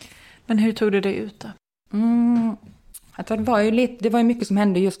 Men hur tog du det ut då? Jag tror det var ju mycket som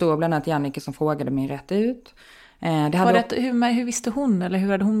hände just då, bland annat Jannike som frågade mig rätt ut. Hur visste hon, eller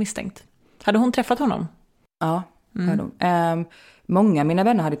hur hade hon misstänkt? Hade hon träffat honom? Ja, hade hon. Många av mina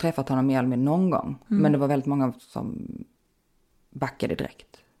vänner hade träffat honom i allmän någon gång. Men det var väldigt många som backade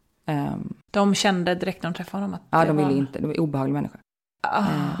direkt. De kände direkt när de träffade honom? Ja, de ville inte. Det var obehagliga människor.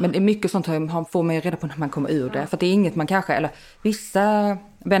 Men det är mycket sånt får man ju reda på när man kommer ur det. För det är inget man kanske, eller vissa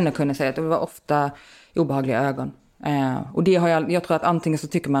vänner kunde säga att det var ofta obehagliga ögon. Och det har jag tror att antingen så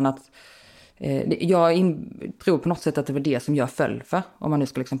tycker man att jag tror på något sätt att det var det som jag föll för. Om man nu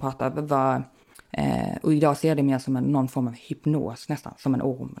ska liksom prata och idag ser jag det mer som någon form av hypnos nästan, som en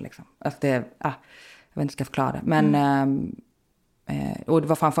orm liksom. Alltså jag vet inte om jag ska förklara det. Men och det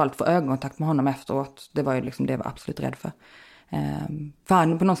var framförallt för ögonkontakt med honom efteråt. Det var ju liksom det jag var absolut rädd för.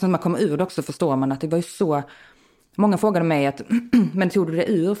 För på något sätt när man kommer ur det också förstår man att det var ju så. Många frågade mig att men tog du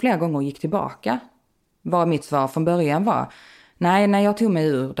det ur flera gånger och gick tillbaka? Vad mitt svar från början var: nej, när jag tog mig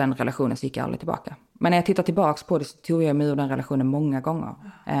ur den relationen så gick jag aldrig tillbaka. Men när jag tittar tillbaka på det så tog jag mig ur den relationen många gånger.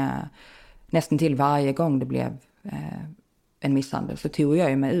 Nästan till varje gång det blev en misshandel så tog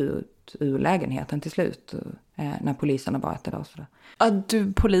jag mig ut ur lägenheten till slut. När poliserna var där och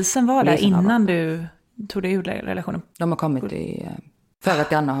sådär. Polisen var där innan du tog dig ur relationen? De har kommit för att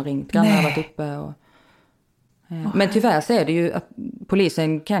grannar har ringt. Grannar har varit uppe och... Men tyvärr så är det ju att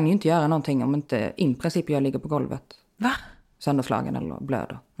polisen kan ju inte göra någonting om inte i princip jag ligger på golvet. Va? Sönderslagen eller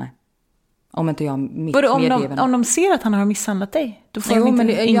blöder. Nej. Om inte jag medgivande. Om de ser att han har misshandlat dig, då får de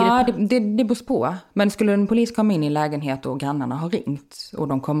inte ingripa. Det beror på. Men skulle en polis komma in i en lägenhet och grannarna har ringt och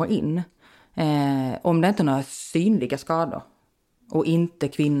de kommer in. Om det inte är några synliga skador och inte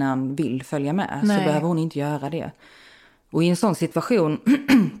kvinnan vill följa med så behöver hon inte göra det. Och i en sån situation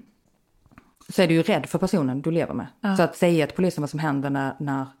så är du ju rädd för personen du lever med. Ja. Så att säga till polisen vad som händer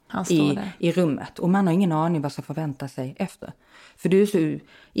när i rummet. Och man har ingen aning vad som förväntar sig efter. För du är så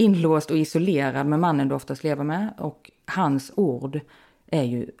inlåst och isolerad med mannen du oftast lever med. Och hans ord är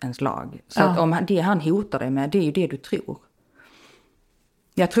ju ens lag. Så att om det han hotar dig med, det är ju det du tror.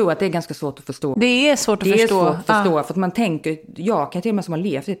 Jag tror att det är ganska svårt att förstå. Det är svårt att förstå. För att man tänker, jag kan till och med som har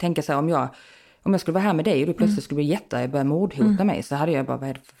levt, jag tänker så här, om jag skulle vara här med dig och du plötsligt skulle bli jättearg och börja mordhota mig, så hade jag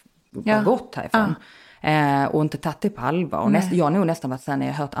bara gått härifrån. Och inte tagit det på allvar. Och jag har nog nästan varit så här, när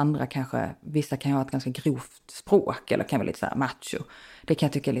jag har hört andra kanske, vissa kan ju ha ett ganska grovt språk eller kan vara lite så här macho. Det kan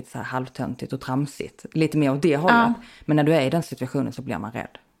jag tycka är lite så här halvtöntigt och tramsigt. Lite mer åt det hållet. Men när du är i den situationen så blir man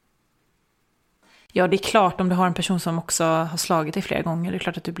rädd. Ja, det är klart om du har en person som också har slagit dig flera gånger. Det är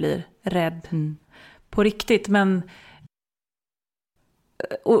klart att du blir rädd på riktigt. Men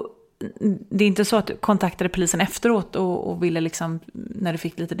det är inte så att du kontaktade polisen efteråt och ville liksom, när du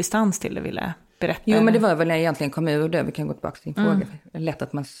fick lite distans till det, ville berätta? Jo, men det var väl när jag egentligen kom ur det. Vi kan gå tillbaka till din fråga. Det är lätt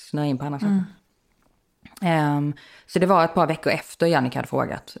att man snör in på andra saker. Så det var ett par veckor efter Jannike hade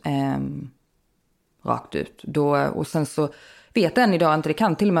frågat. Rakt ut. Och sen så vet jag än idag inte, det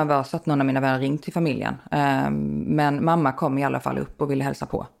kan till och med vara så att någon av mina vänner ringt till familjen. Men mamma kom i alla fall upp och ville hälsa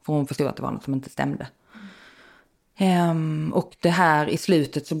på. För hon förstod att det var något som inte stämde. Och det här i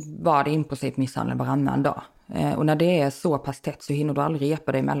slutet så var det i princip misshandel varannan dag. Och när det är så pass tätt så hinner du aldrig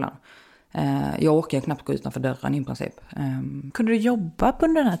repa dig emellan. Jag orkar knappt gå utanför dörren i princip. Kunde du jobba på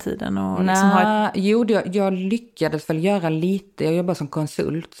den här tiden? Och Jo, jag lyckades väl göra lite. Jag jobbade som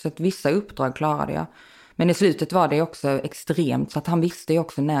konsult så att vissa uppdrag klarade jag. Men i slutet var det också extremt. Så att han visste ju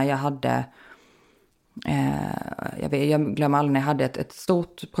också när jag hade... jag glömmer aldrig när jag hade ett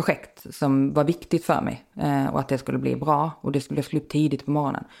stort projekt som var viktigt för mig. Och att det skulle bli bra. Och det skulle upp tidigt på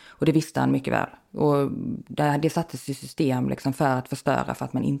morgonen. Och det visste han mycket väl. Och det sattes i system liksom för att förstöra. För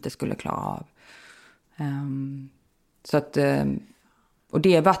att man inte skulle klara av. Så att... Och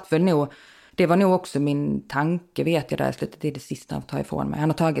det vart väl nog... det var nog också min tanke, vet jag, där i slutet. Det är det sista han tar ifrån mig. Han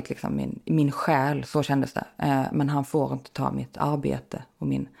har tagit liksom min själ, så kändes det. Men han får inte ta mitt arbete och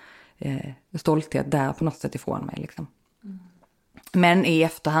min stolthet där på något sätt ifrån mig liksom. Men i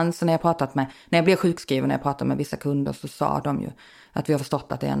efterhand så när jag blev sjukskriven, när jag pratade med vissa kunder, så sa de ju att vi har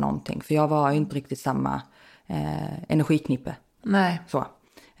förstått att det är någonting. För jag var ju inte riktigt samma energiknippe. Nej. Så.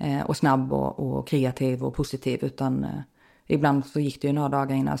 Och snabb och kreativ och positiv, utan ibland så gick det ju några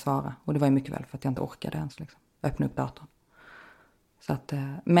dagar innan jag svarade. Och det var ju mycket väl för att jag inte orkade ens liksom, öppna upp datorn. Så att,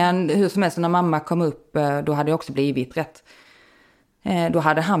 men hur som helst, när mamma kom upp, då hade jag också blivit rätt. Då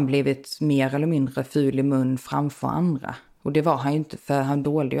hade han blivit mer eller mindre ful i mun framför andra. Och det var han ju inte, för han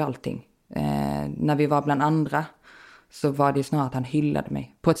dolde ju allting. När vi var bland andra så var det ju snarare att han hyllade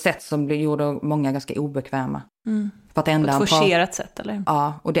mig. På ett sätt som gjorde många ganska obekväma. För att det enda på ett forcerat sätt, eller?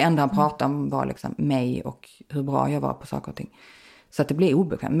 Ja, och det enda han pratade om var liksom mig och hur bra jag var på saker och ting. Så att det blev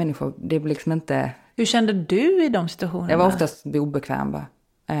obekvämt. Människor, det blev liksom inte... Hur kände du i de situationerna? Jag var oftast obekväm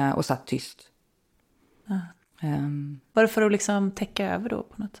och satt tyst. Var det för att liksom täcka över då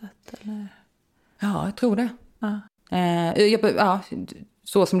på något sätt? Eller? Ja, jag tror det. Ja.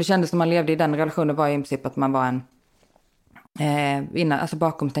 Så som det kändes när man levde i den relationen var i princip att man var alltså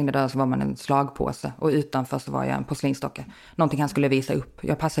bakom stängda dörrar så var man en slagpåse och utanför så var jag en porslinsdocka. Någonting han skulle visa upp.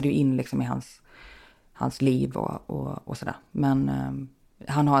 Jag passade ju in liksom i hans liv och sådär. Men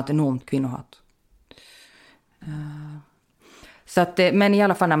han har ett enormt kvinnohat. Så att, men i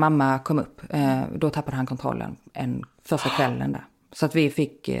alla fall när mamma kom upp, då tappade han kontrollen första kvällen där. Så att vi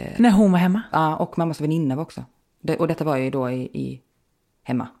fick... När hon var hemma? Ja, och mammas väninna var också. Och detta var ju då i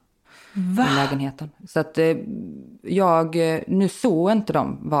hemma. Va? I lägenheten. Så att nu såg inte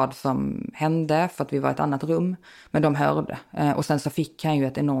de vad som hände för att vi var i ett annat rum. Men de hörde. Och sen så fick han ju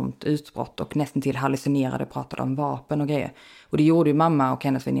ett enormt utbrott och nästan till hallucinerade, pratade om vapen och grejer. Och det gjorde ju mamma och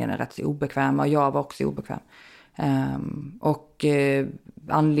hennes väninna rätt så obekväma och jag var också obekväm.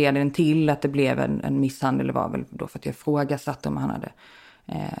 Anledningen till att det blev en misshandel var väl då för att jag frågasatte om han hade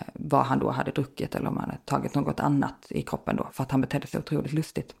vad han då hade druckit eller om han hade tagit något annat i kroppen då, för att han betedde sig otroligt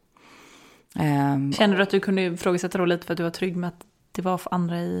lustigt. Känner du att du kunde ifrågasätta då lite för att du var trygg med att det var för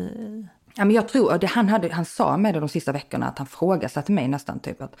andra i... Ja, men jag tror att han sa med det de sista veckorna att han frågasatte mig nästan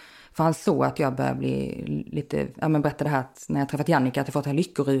typ för han såg att jag började bli lite, berättade det här att när jag träffat Jannica att jag fått det här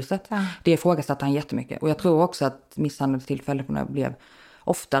lyckoruset. Ja. Det ifrågasatte han jättemycket och jag tror också att misshandelstillfällena blev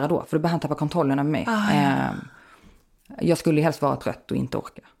oftare då, för då började han tappa kontrollen över mig. Jag skulle helst vara trött och inte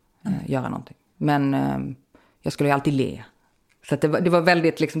orka göra någonting. Men jag skulle ju alltid le. Så att det var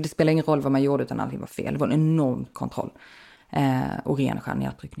väldigt, liksom, det spelar ingen roll vad man gjorde utan allting var fel. Det var en enorm kontroll. Och ren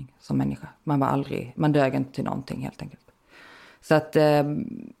nedtryckning som människa. Man dög inte till någonting helt enkelt. Så att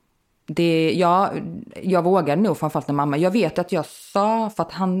jag vågade nog framförallt när mamma. Jag vet att jag sa, för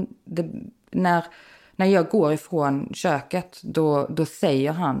att när jag går ifrån köket då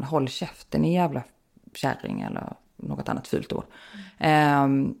säger han håll käften i jävla kärring eller något annat fult ord.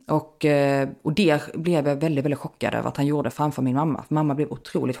 Och det blev jag väldigt, väldigt chockad över att han gjorde framför min mamma. För mamma blev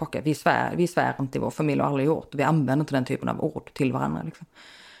otroligt chockad. Vi svär inte i vår familj och aldrig gjort. Vi använder inte den typen av ord till varandra. Liksom.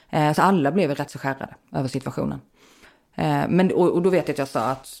 Så alla blev rätt så skärrade över situationen. Men då vet jag att jag sa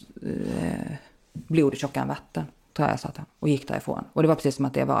att blod är tjockare än vatten. Tror jag sa till honom. Och gick därifrån. Och det var precis som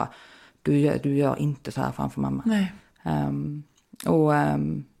att det var du gör inte så här framför mamma. Nej.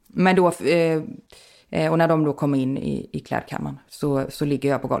 Men då... och när de då kommer in i klädkammaren så ligger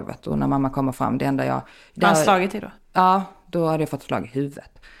jag på golvet. Och när mamma kommer fram, det enda jag... Har han slagit dig då? Ja, då hade jag fått slag i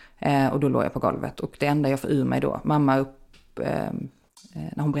huvudet. Och då låg jag på golvet. Och det enda jag får ur mig då, mamma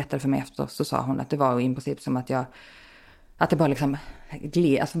när hon berättade för mig efter så sa hon att det var i princip som att det bara liksom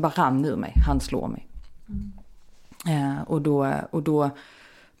bara rann ur mig. Han slår mig. Och då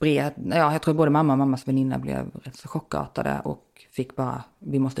jag tror både mamma och mammas väninna blev rätt så chockartade och fick bara,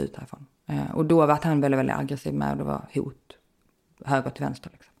 vi måste ut härifrån. Och då var han väldigt, väldigt aggressiv med och det var hot höger till vänster.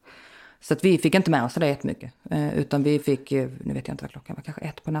 Liksom. Så att vi fick inte med oss det jättemycket. Utan vi fick, nu vet jag inte vad klockan var, kanske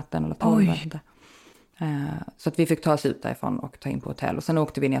 1 på natten eller 12. Så att vi fick ta oss ut därifrån och ta in på hotell. Och sen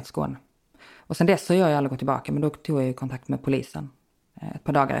åkte vi ner till Skåne. Och sen dess så jag aldrig gått tillbaka, men då tog jag kontakt med polisen ett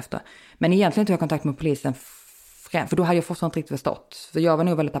par dagar efter. Men egentligen tog jag kontakt med polisen för då hade jag fortfarande inte riktigt förstått. För jag var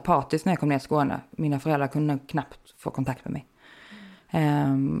nog väldigt apatisk när jag kom ner till Skåne. Mina föräldrar kunde knappt få kontakt med mig.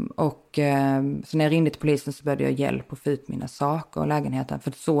 Så när jag ringde till polisen så började jag hjälp och få ut mina saker och lägenheten.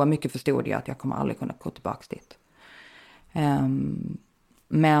 För så mycket förstod jag att jag kommer aldrig kunna gå tillbaka dit.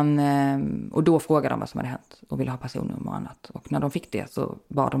 Och då frågade de vad som hade hänt och ville ha personnummer och annat. Och när de fick det så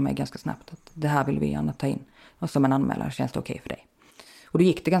bad de mig ganska snabbt att det här vill vi gärna ta in. Och som en anmälare, känns det okej för dig? Och då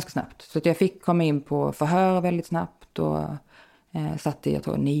gick det ganska snabbt. Så att jag fick komma in på förhör väldigt snabbt och satt i, jag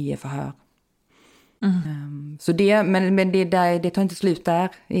tror, 9 förhör. Så det, men det tar inte slut där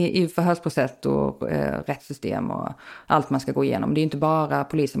i förhörsprocess och rättssystem och allt man ska gå igenom. Det är inte bara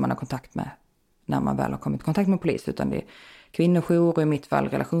polisen man har kontakt med när man väl har kommit i kontakt med polis, utan det är kvinnojour och i mitt fall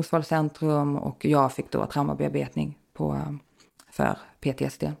relationsvalcentrum, och jag fick då traumabearbetning för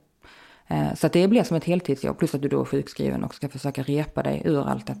PTSD. Så att det blir som ett heltidsjobb, plus att du då är sjukskriven och ska försöka repa dig ur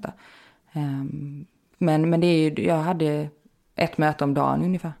allt detta. Men det är ju, jag hade ett möte om dagen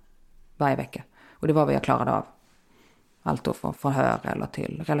ungefär varje vecka. Och det var vad jag klarade av. Allt då från förhör eller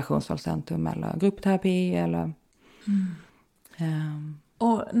till relationsvalcentrum eller gruppterapi eller...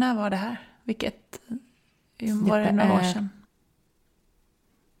 Och när var det här? Var det några år sedan?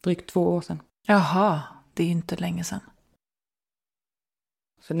 Drygt 2 år sedan. Jaha, det är ju inte länge sedan.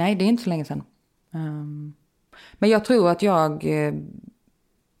 Så nej, det är inte så länge sedan. Men jag tror att jag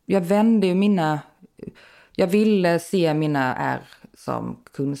vände ju jag ville se mina R som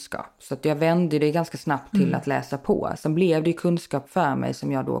kunskap. Så att jag vände det ganska snabbt till att läsa på. Sen blev det kunskap för mig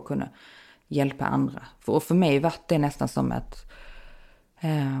som jag då kunde hjälpa andra. Och för mig var det nästan som ett...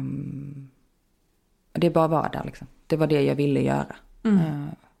 det bara var där liksom. Det var det jag ville göra.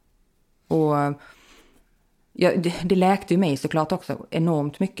 Och det läkte ju mig såklart också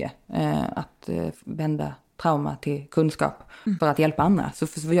enormt mycket. Att vända trauma till kunskap för att hjälpa andra.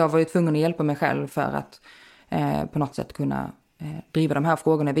 Så jag var ju tvungen att hjälpa mig själv för att på något sätt kunna driva de här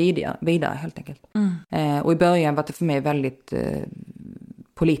frågorna vidare helt enkelt. Och i början var det för mig väldigt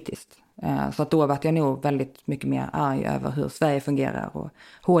politiskt. Så att då var jag nog väldigt mycket mer arg över hur Sverige fungerar och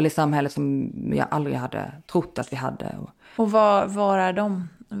hål i samhället som jag aldrig hade trott att vi hade. Och var är de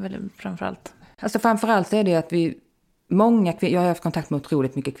framförallt? Alltså framförallt så är det att jag har haft kontakt med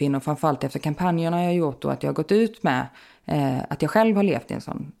otroligt mycket kvinnor, framförallt efter kampanjerna jag har gjort och att jag har gått ut med att jag själv har levt i en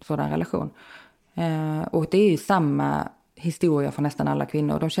sådan relation. Och det är ju samma historia för nästan alla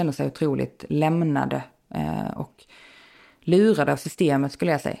kvinnor. De känner sig otroligt lämnade och lurade av systemet,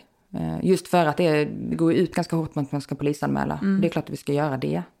 skulle jag säga. Just för att det går ut ganska hårt med att man ska polisanmäla. Det är klart att vi ska göra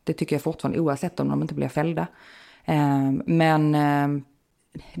det. Det tycker jag fortfarande, oavsett om de inte blir fällda. Men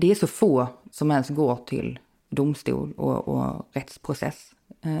det är så få som ens går till domstol och rättsprocess.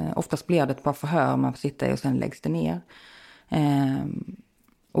 Oftast blir det ett par förhör man får sitta i och sen läggs det ner.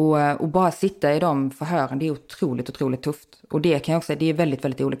 Och bara sitta i de förhören, det är otroligt tufft. Och det kan jag också säga, det är väldigt,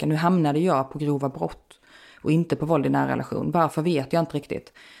 väldigt olika. Nu hamnade jag på grova brott och inte på våld i nära relation. Varför vet jag inte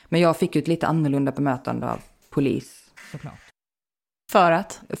riktigt. Men jag fick ju ett lite annorlunda bemötande av polis. Såklart. För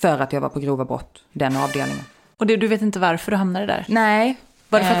att jag var på grova brott, den avdelningen. Och du vet inte varför du hamnade där? Nej.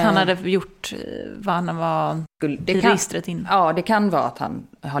 Var det för att han hade gjort vad han var i registret innan? Ja, det kan vara att han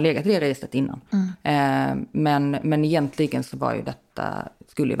har legat i det registret innan. Men egentligen så var ju detta,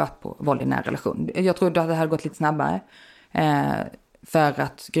 skulle ju varit på våld i nära relation. Jag trodde att det hade gått lite snabbare. För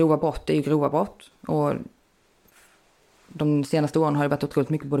att grova brott är ju grova brott. Och de senaste åren har det varit otroligt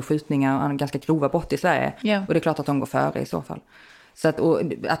mycket både skjutningar och ganska grova brott i Sverige. Yeah. Och det är klart att de går före i så fall. Så att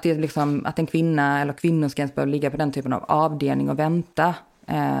det är liksom, att en kvinna eller kvinnor ska ens behöva ligga på den typen av avdelning och vänta.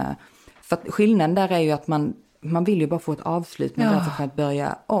 För att skillnaden där är ju att man vill ju bara få ett avslut med därför för att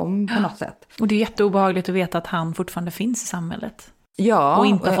börja om på något sätt. Och det är jätteobehagligt att veta att han fortfarande finns i samhället. Ja, och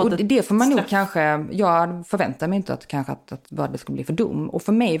inte fått det får man nog kanske, jag förväntar mig inte att vad det ska bli för dom. Och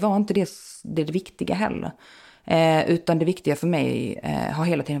för mig var inte det viktiga heller. Utan det viktiga för mig har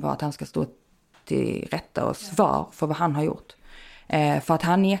hela tiden varit att han ska stå till rätta och svar för vad han har gjort. För att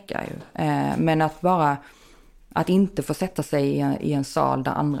han nekar ju. Men att inte få sätta sig i en sal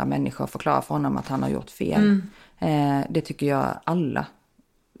där andra människor förklarar för honom att han har gjort fel. Det tycker jag alla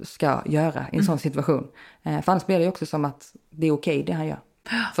ska göra i en sån situation. För annars blir det ju också som att det är okej det han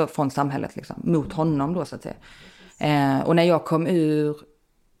gör. Från samhället liksom. Mot honom då så att säga. Och när jag kom ur,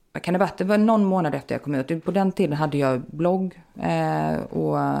 vad kan det vara? Det var någon månad efter jag kom ut. På den tiden hade jag blogg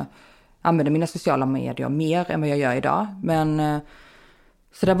och använde mina sociala medier mer än vad jag gör idag. Men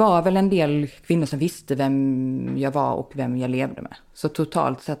så det var väl en del kvinnor som visste vem jag var och vem jag levde med. Så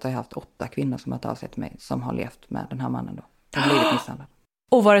totalt sett har jag haft 8 kvinnor som har tagit sig till mig som har levt med den här mannen då. Som blivit misshandlad.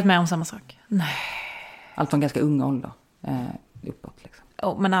 Och varit med om samma sak? Nej. Allt från ganska unga ålder uppåt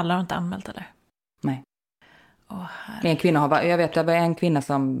liksom. Men alla har inte anmält eller? Nej. En kvinna jag vet det var en kvinna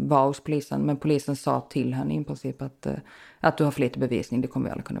som var hos polisen, men polisen sa till henne i princip att du har för lite bevisning, det kommer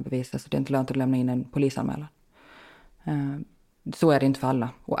vi alla kunna bevisa, så det är inte lönt att lämna in en polisanmälan. Så är det inte för alla,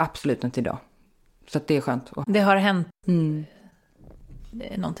 och absolut inte idag. Så att det är skönt. Det har hänt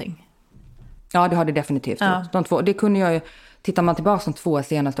någonting? Ja, det har det definitivt. Ja. Det kunde jag ju, tittar man tillbaka de 2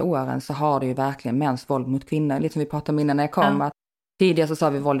 senaste åren så har det ju verkligen mäns våld mot kvinnor. Lite som vi pratade om innan när jag kom, att tidigare så sa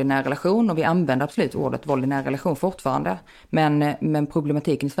vi våld i nära relation och vi använder absolut ordet våld i nära relation fortfarande. Men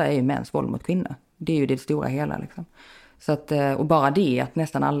problematiken i Sverige är ju mäns våld mot kvinnor. Det är ju det stora hela liksom. Så att, och bara det att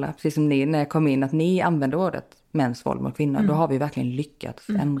nästan alla, precis som ni när jag kom in, att ni använder ordet mäns våld mot kvinnor, då har vi verkligen lyckats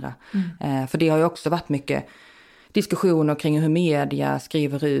ändra. För det har ju också varit mycket diskussioner kring hur media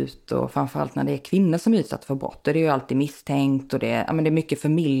skriver ut, och framförallt när det är kvinnor som är utsatt för brott. Och det är ju alltid misstänkt och det är mycket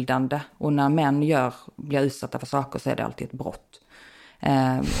förmildrande. Och när män blir utsatta för saker så är det alltid ett brott.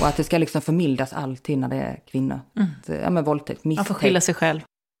 Och att det ska liksom förmildas alltid när det är kvinnor. Våldtäkt, misstänkt. Man får skylla sig själv.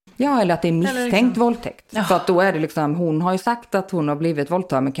 Ja, eller att det är misstänkt liksom våldtäkt. Ja. För att då är det liksom, hon har ju sagt att hon har blivit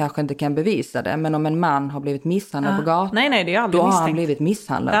våldtagen men kanske inte kan bevisa det. Men om en man har blivit misshandlad på gatan, nej, det är aldrig då misstänkt. Har han blivit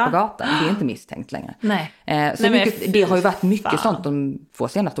misshandlad på gatan. Det är inte misstänkt längre. Nej. Så det har ju varit mycket sånt de 2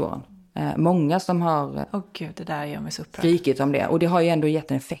 senaste åren. Många som har Gud, det där gör mig så upprörd. skrikit om det. Och det har ju ändå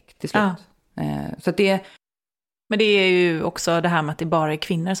gett en effekt till slut. Så att det... Men det är ju också det här med att det bara är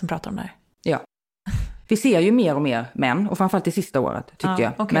kvinnor som pratar om det här. Ja. Vi ser ju mer och mer män, och framförallt det sista året tycker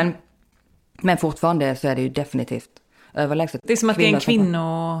jag. Okay. Men fortfarande så är det ju definitivt överlägset. Det är som att det är en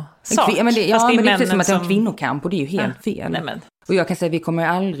kvinnosak. Men det är precis som att det är en kvinnokamp, och det är ju helt fel. Nej, men. Och jag kan säga att vi kommer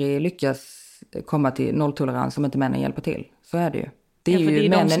aldrig lyckas komma till nolltolerans om inte männen hjälper till. Så är det ju. Det är ju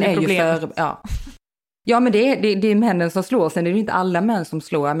männen är ju för... Ja, men det är männen som slår. Sen är det ju inte alla män som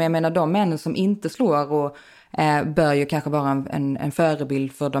slår. Men jag menar, de männen som inte slår och bör ju kanske vara en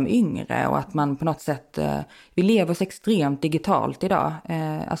förebild för de yngre. Och att man på något sätt... vi lever så extremt digitalt idag.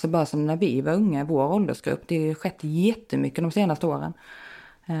 Alltså bara som när vi var unga, vår åldersgrupp. Det har ju skett jättemycket de senaste åren.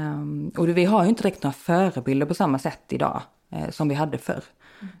 Och vi har ju inte direkt några förebilder på samma sätt idag som vi hade förr.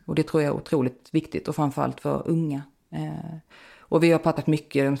 Och det tror jag är otroligt viktigt, och framförallt för unga. Och vi har pratat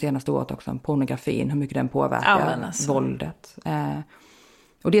mycket de senaste året också om pornografin, hur mycket den påverkar våldet.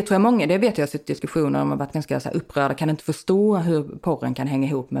 Och det tror jag många, det vet jag, sett diskussioner om, har varit ganska så här upprörda, kan inte förstå hur porren kan hänga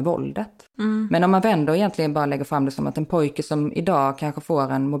ihop med våldet. Men om man vänder och egentligen bara lägger fram det som att en pojke som idag kanske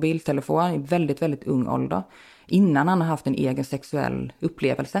får en mobiltelefon i väldigt, väldigt ung ålder, innan han har haft en egen sexuell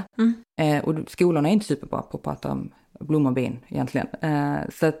upplevelse. Och skolorna är inte superbra på att prata om blommor och bin egentligen.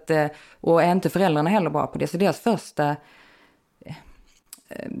 Så att, och är inte föräldrarna heller bra på det. Så deras första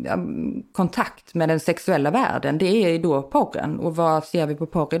kontakt med den sexuella världen, det är ju då porren. Och vad ser vi på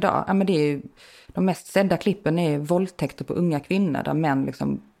porr idag? Ja, men det är ju, de mest sedda klippen är våldtäkter på unga kvinnor, där män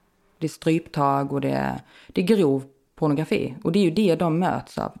liksom, det är stryptag och det är grov pornografi. Och det är ju det de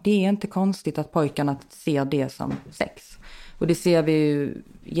möts av. Det är inte konstigt att pojkarna ser det som sex. Och det ser vi ju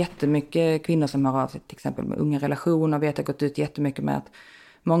jättemycket kvinnor som har av sig, till exempel med unga relationer. Vi har gått ut jättemycket med att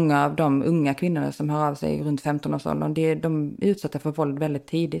många av de unga kvinnorna som har av sig runt 15-årsåldern, de är utsatta för våld väldigt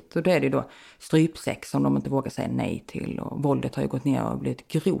tidigt. Och då är det då strypsex som de inte vågar säga nej till. Och våldet har ju gått ner och blivit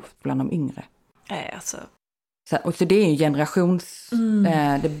grovt bland de yngre. Alltså. Så det är ju en generations...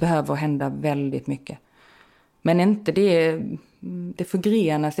 det behöver hända väldigt mycket. Men inte det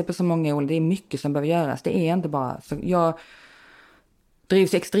förgrenar sig på så många år. Det är mycket som behöver göras. Det är inte bara... Så jag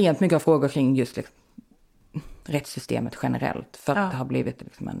drivs extremt mycket av frågor kring just liksom, rättssystemet generellt. För att det har blivit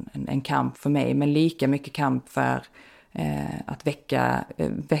liksom en kamp för mig. Men lika mycket kamp för att väcka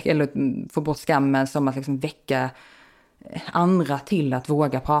eller få bort skammen, som att liksom väcka andra till att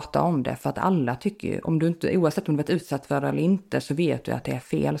våga prata om det. För att alla tycker ju, om du inte, oavsett om du varit utsatt för det eller inte, så vet du att det är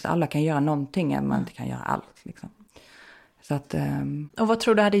fel. Så alla kan göra någonting, än man inte kan göra allt. Liksom. Så att, och vad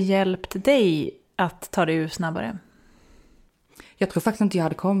tror du hade hjälpt dig att ta dig ur snabbare? Jag tror faktiskt inte jag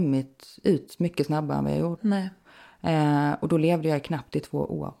hade kommit ut mycket snabbare än vad jag gjorde. Nej. Och då levde jag knappt i 2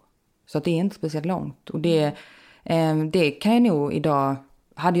 år. Så att det är inte speciellt långt. Och det kan jag nog idag...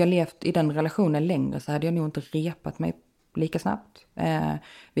 Hade jag levt i den relationen längre så hade jag nog inte repat mig lika snabbt.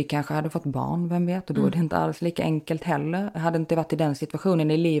 Vi kanske hade fått barn, vem vet. Och då är det inte alls lika enkelt heller. Jag hade inte varit i den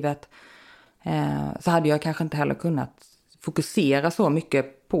situationen i livet så hade jag kanske inte heller kunnat fokusera så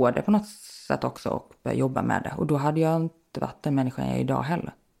mycket på det på något sätt också. Och börja jobba med det. Och då hade jag inte varit den människan jag är idag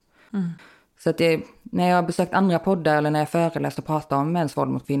heller. Så att när jag har besökt andra poddar eller när jag föreläst och pratat om mäns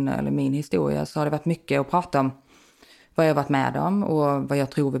våld mot kvinnor eller min historia, så har det varit mycket att prata om vad jag har varit med om och vad jag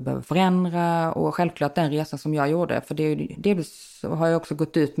tror vi behöver förändra. Och självklart den resan som jag gjorde, för det har jag också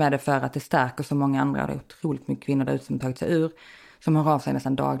gått ut med det för att det stärker så många andra. Det är otroligt mycket kvinnor där ute som tagit sig ur, som hör av sig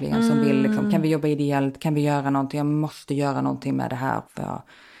nästan dagligen, som vill liksom, kan vi jobba ideellt, kan vi göra någonting, jag måste göra någonting med det här. För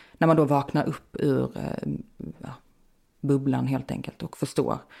när man då vaknar upp ur bubblan helt enkelt och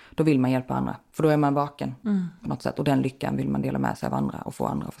förstår, då vill man hjälpa andra. För då är man vaken på något sätt. Och den lyckan vill man dela med sig av andra och få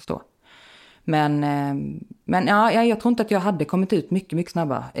andra att förstå. Men ja, jag tror inte att jag hade kommit ut mycket, mycket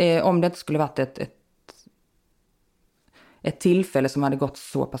snabbare. Om det inte skulle varit ett tillfälle som hade gått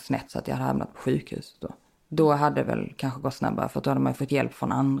så pass snett så att jag hade hamnat på sjukhus. Då hade det väl kanske gått snabbare, för då hade man fått hjälp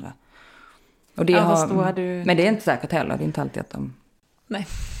från andra. Och det men det är inte säkert heller. Det är inte alltid att de... Nej.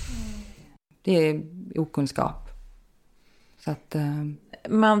 Det är okunskap. Så att...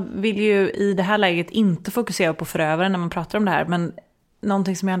 Man vill ju i det här läget inte fokusera på förövaren när man pratar om det här. Men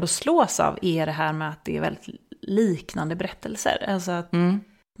någonting som jag ändå slås av är det här med att det är väldigt liknande berättelser. Alltså att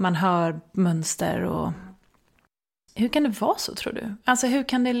man hör mönster och... Hur kan det vara så, tror du? Alltså hur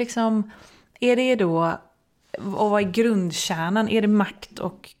kan det liksom... Är det då... Och vad är grundkärnan? Är det makt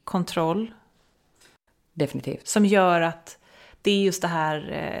och kontroll? Definitivt. Som gör att det är just det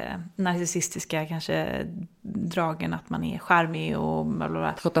här narcissistiska kanske dragen att man är charmig och blablabla.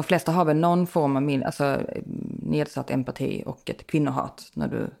 Jag tror att de flesta har väl någon form av nedsatt empati och ett kvinnohat när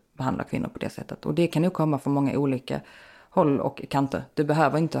du behandlar kvinnor på det sättet. Och det kan ju komma från många olika håll och kanter. Du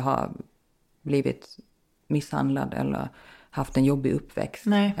behöver inte ha blivit misshandlad eller haft en jobbig uppväxt.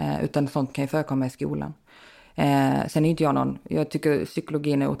 Utan sånt kan ju förekomma i skolan. Sen är inte jag jag tycker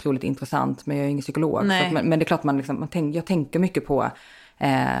psykologin är otroligt intressant, men jag är ingen psykolog. Så att, men det är klart jag tänker mycket på.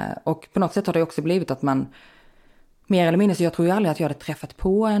 Och på något sätt har det också blivit att man mer eller mindre, så jag tror ju aldrig att jag hade träffat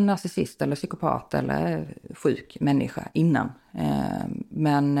på en narcissist eller psykopat eller sjuk människa innan.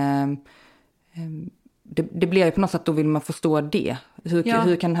 Men det blir ju på något sätt, då vill man förstå det.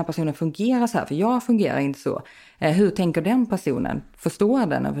 Hur kan den här personen fungera så här? För jag fungerar inte så. Hur tänker den personen? Förstår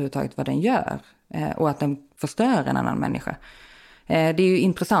den överhuvudtaget vad den gör? Och att den förstör en annan människa. Det är ju ett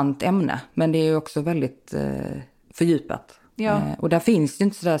intressant ämne, men det är ju också väldigt fördjupat. Ja. Och där finns ju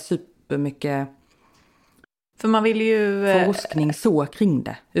inte så där supermycket... För man vill ju... forskning så kring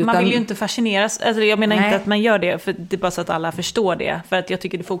det. Utan... Man vill ju inte fascineras. Alltså jag menar inte att man gör det, för det är bara så att alla förstår det. För att jag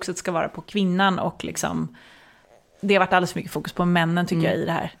tycker det fokuset ska vara på kvinnan och liksom... Det har varit alldeles för mycket fokus på männen tycker jag i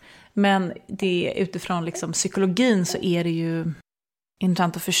det här. Men det, utifrån liksom psykologin så är det ju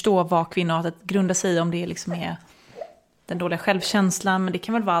intressant att förstå vad kvinnohatet grundar sig i, om det liksom är den dåliga självkänslan. Men det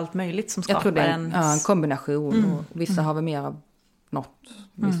kan väl vara allt möjligt som skapar jag tror det är en kombination. Och vissa har väl mer av något,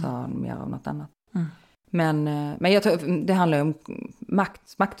 vissa har mer av något annat. Men jag tror det handlar om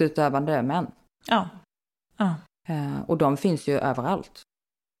maktutövande män. Ja. Och de finns ju överallt.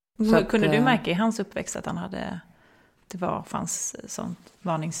 Så kunde du märka i hans uppväxt att han hade, fanns sånt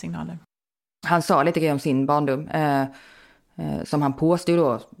varningssignaler? Han sa lite grejer om sin barndom som han påstod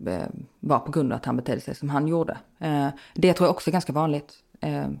då var på grund av att han betedde sig som han gjorde. Det tror jag också är ganska vanligt.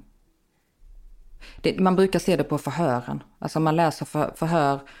 Man brukar se det på förhören. Alltså man läser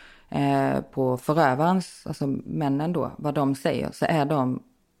förhör på förövarens, alltså männen då, vad de säger, så är de,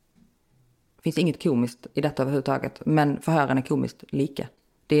 finns inget komiskt i detta överhuvudtaget, men förhören är komiskt lika.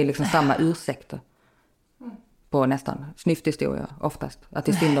 Det är liksom samma ursäkter på nästan snyfthistorier oftast, att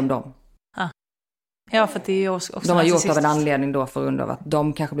det är synd om dem. Ja, för det är ju också de har gjort av en anledning då för grund av att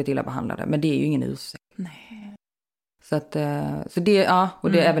de kanske blir illa behandlade, men det är ju ingen ursäkt. Nej. Så det,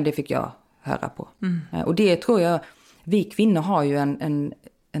 och det, även det fick jag höra på. Och det tror jag, vi kvinnor har ju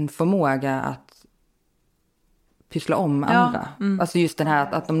en förmåga att pyssla om andra. Alltså just den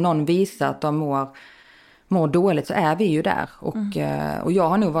här att om någon visar att de mår dåligt, så är vi ju där. Och jag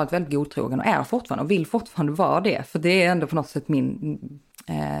har nog varit väldigt godtrogen och är fortfarande och vill fortfarande vara det. För det är ändå på något sätt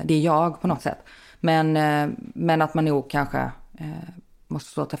det är jag på något sätt. Men att man nog kanske måste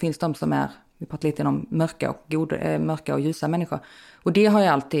förstå att det finns de som är, vi pratar lite om mörka och ljusa människor. Och det har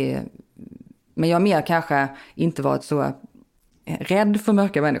jag alltid, men jag har mer kanske inte varit så rädd för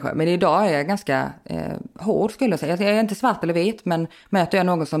mörka människor. Men idag är jag ganska hård skulle jag säga. Jag är inte svart eller vit, men möter jag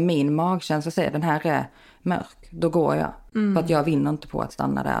någon som min magkänsla säger den här är mörk, då går jag. För att jag vinner inte på att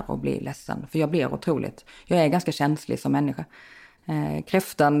stanna där och bli ledsen. För jag blir otroligt, jag är ganska känslig som människa.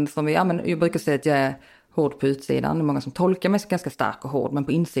 Kräftan som jag brukar säga att jag är hård på utsidan. Det är många som tolkar mig ganska stark och hård, men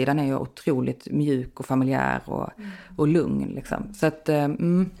på insidan är jag otroligt mjuk och familjär och lugn liksom. Så att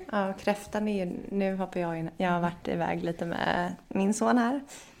ja, kräftan är ju, nu hoppar jag in. Jag har varit iväg lite med min son här.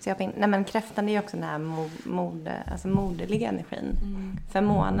 Så jag hoppar in. Nej, men kräftan är ju också den här moderliga energin. För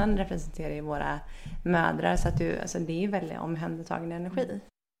månen representerar ju våra mödrar, så att det är ju väldigt omhändertagande energi.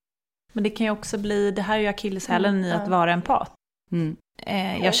 Men det kan ju också bli, det här är ju akilleshälen i att vara empat.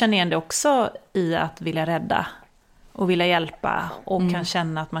 Jag känner igen det också i att vilja rädda och vilja hjälpa och kan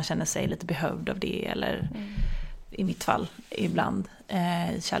känna att man känner sig lite behövd av det, eller i mitt fall ibland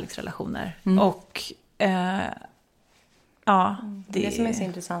i kärleksrelationer. Och det som är så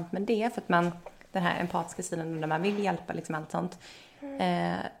intressant med det, för att man, den här empatiska sidan där man vill hjälpa liksom allt sånt,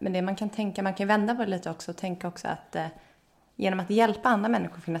 men det man kan vända på det lite också och tänka också att genom att hjälpa andra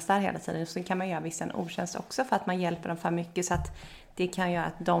människor att finnas där hela tiden så kan man göra vissa en otjänst också för att man hjälper dem för mycket så att det kan göra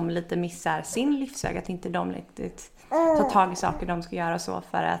att de lite missar sin livsväg, att inte de riktigt tar tag i saker de ska göra så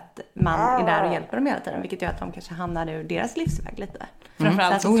för att man är där och hjälper dem hela tiden, vilket gör att de kanske hamnar ur deras livsväg lite.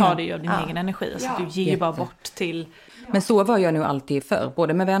 Framförallt så tar det ju av din egen energi, så du ger ju bara bort till... Men så var jag nu alltid för,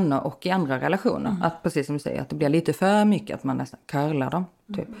 både med vänner och i andra relationer. Att precis som du säger, att det blir lite för mycket, att man nästan curlar dem.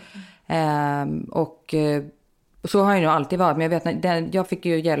 Typ. Och så har jag nog alltid varit. Men jag vet, jag fick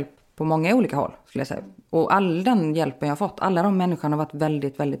ju hjälp på många olika håll, skulle jag säga. Och all den hjälpen jag har fått, alla de människorna har varit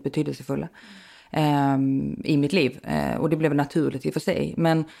väldigt, väldigt betydelsefulla i mitt liv. Och det blev naturligt i och för sig.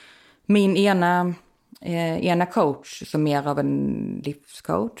 Men min ena coach, som mer av en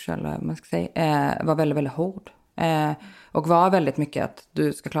livscoach, eller vad man ska säga, var väldigt, väldigt hård. Och var väldigt mycket att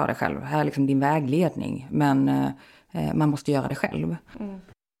du ska klara dig själv. Här är liksom din vägledning. Men man måste göra det själv.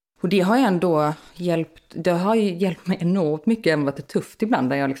 Och det har ändå hjälpt mig enormt mycket. Även varit det tufft ibland.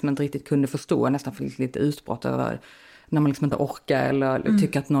 Där jag liksom inte riktigt kunde förstå. Nästan fick lite utbrott över när man liksom inte orkar. Eller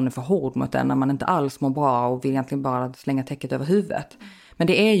tycker att någon är för hård mot en. När man inte alls mår bra och vill egentligen bara slänga täcket över huvudet. Men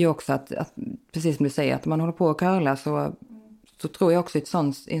det är ju också att precis som du säger, att man håller på att curla så tror jag också i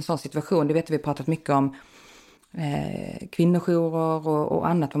en sån situation. Det vet vi pratat mycket om. Kvinnojourer och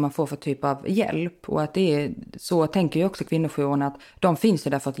annat, vad man får för typ av hjälp, och att det är så tänker jag också kvinnojourerna, att de finns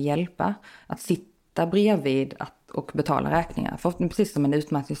ju där för att hjälpa, att sitta bredvid och betala räkningar, för precis som en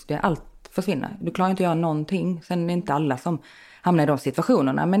utmattning, allt försvinner, du klarar inte att göra någonting, sen är det inte alla som hamnar i de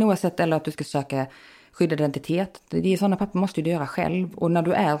situationerna, men oavsett, eller att du ska söka skyddad identitet, det är sådana papper måste du göra själv, och när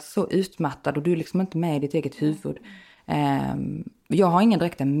du är så utmattad och du är liksom inte med i ditt eget huvud. Jag har ingen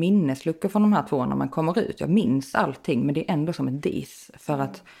direkta minnesluckor från de här 2 när man kommer ut. Jag minns allting, men det är ändå som en dis för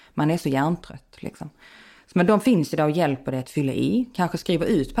att man är så hjärntrött liksom. Men de finns ju där och hjälper dig att fylla i, kanske skriva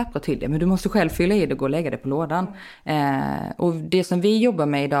ut papper till det, men du måste själv fylla i det och gå och lägga det på lådan. Och det som vi jobbar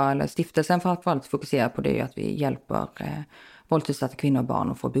med idag, eller stiftelsen framförallt fokuserar på, det är att vi hjälper våldsutsatta kvinnor och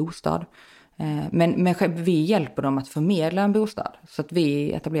barn att få bostad. Men vi hjälper dem att förmedla en bostad, så att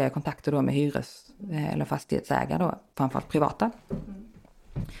vi etablerar kontakter då med eller fastighetsägare då, framförallt privata.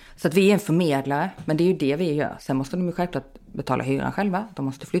 Så att vi är en förmedlare, men det är ju det vi gör. Sen måste de ju självklart betala hyran själva, de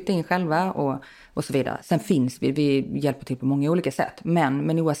måste flytta in själva och så vidare. Sen finns vi hjälper till på många olika sätt,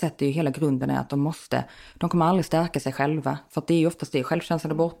 men oavsett är ju hela grunden är att de kommer aldrig stärka sig själva, för att det är ju oftast det,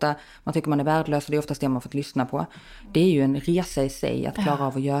 självkänslan är borta, man tycker man är värdelös och det är oftast det man fått lyssna på. Det är ju en resa i sig att klara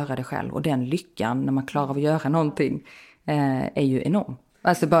av att göra det själv, och den lyckan när man klarar av att göra någonting är ju enorm.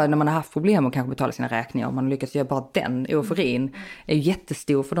 Alltså bara när man har haft problem och kanske betala sina räkningar, och man lyckas göra bara den euforin är ju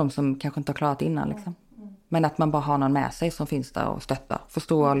jättestor för de som kanske inte har klarat innan liksom. Men att man bara har någon med sig som finns där och stöttar,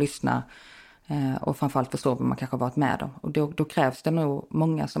 förstår och lyssnar, och framförallt förstår vad man kanske har varit med om. Och då krävs det nog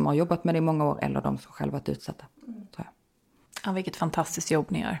många som har jobbat med det i många år, eller de som själva varit utsatta, tror jag. Ja, vilket fantastiskt jobb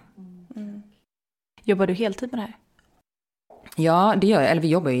ni gör. Jobbar du heltid med det här? Ja, det gör jag. Eller vi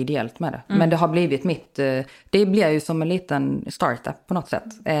jobbar ju ideellt med det. Men det har blivit det blir ju som en liten startup på något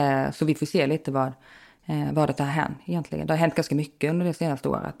sätt. Så vi får se lite vad det tar hän egentligen. Det har hänt ganska mycket under det senaste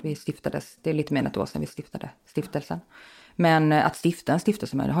året. Vi stiftades, det är lite mer än ett år sedan vi stiftade stiftelsen. Men att stifta en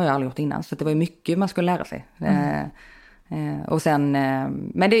stiftelse med det har jag aldrig gjort innan. Så det var ju mycket man skulle lära sig. Och sen,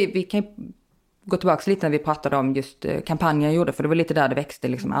 men vi kan gå tillbaka lite när vi pratade om just kampanjen jag gjorde. För det var lite där det växte,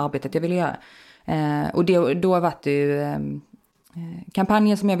 liksom, arbetet jag ville göra. Och då var det ju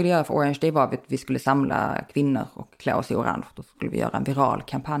kampanjen som jag ville göra för Orange, det var att vi skulle samla kvinnor och klä oss i orange. Då skulle vi göra en viral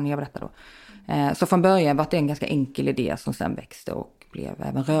kampanj av detta då. Så från början var det en ganska enkel idé som sen växte och blev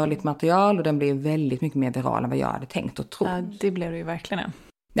även rörligt material, och den blev väldigt mycket mer viral än vad jag hade tänkt och trott. Ja, det blev det ju verkligen.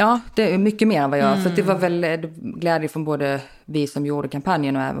 Ja, det är mycket mer än vad jag... Så det var väl glädje från både vi som gjorde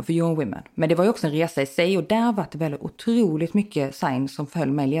kampanjen och även för Young Women. Men det var ju också en resa i sig, och där var det väl otroligt mycket signs som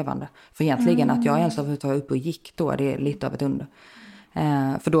föll mig levande. För egentligen att jag ens var uppe och gick då, det är lite av ett under.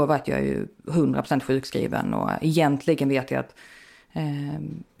 För då var jag ju 100% sjukskriven, och egentligen vet jag att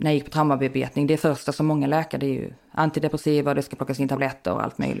när jag gick på traumabearbetning, det första som många läkare, det är ju antidepressiva, det ska plockas in tabletter och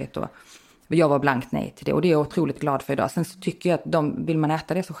allt möjligt, och jag var blankt nej till det, och det är jag otroligt glad för idag. Sen så tycker jag att vill man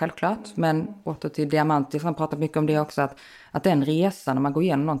äta det så självklart, men åter till Diamantis, han pratat mycket om det också, att den resan när man går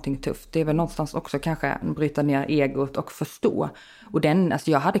igenom någonting tufft, det är väl någonstans också kanske bryta ner egot och förstå. Och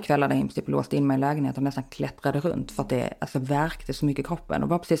jag hade kvällar där jag låste in mig i lägenheten och nästan klättrade runt för att det värkte så mycket i kroppen, och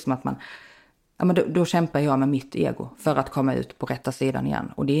var precis som att men då kämpar jag med mitt ego för att komma ut på rätta sidan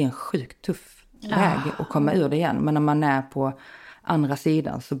igen, och det är en sjukt tuff väg att komma ur det igen, men när man är på andra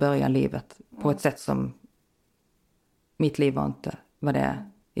sidan så börjar livet på ett sätt som mitt liv var inte vad det är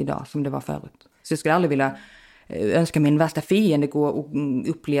idag som det var förut. Så jag skulle aldrig vilja önska min värsta fiende gå och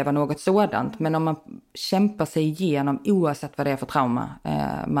uppleva något sådant. Men om man kämpa sig igenom, oavsett vad det är för trauma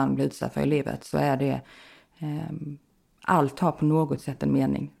man blir utsatt för i livet, så är det allt har på något sätt en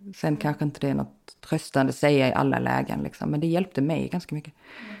mening. Sen kanske inte det är något tröstande att säga i alla lägen liksom, men det hjälpte mig ganska mycket.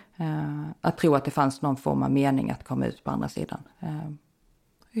 Att tro att det fanns någon form av mening att komma ut på andra sidan.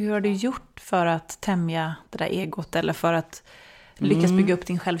 Hur har du gjort för att tämja det där egot, eller för att lyckas bygga upp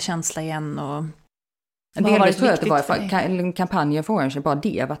din självkänsla igen? Och delvis tror jag att det var kampanjen för Orange, bara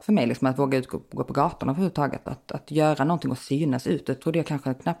det var för mig liksom, att våga gå på gatorna överhuvudtaget. Att göra någonting och synas ut. Det trodde jag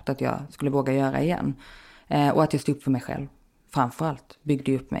kanske knappt att jag skulle våga göra igen. Och att jag stod upp för mig själv. Framförallt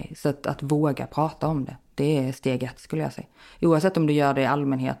byggde upp mig. Så att våga prata om det. Det är steg 1 skulle jag säga. Oavsett om du gör det i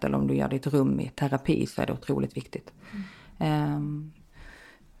allmänhet eller om du gör det i ett rum i terapi, så är det otroligt viktigt.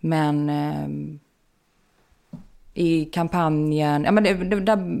 I kampanjen, ja men det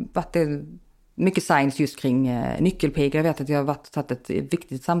var mycket science just kring nyckelpigor. Jag vet att jag har tagit ett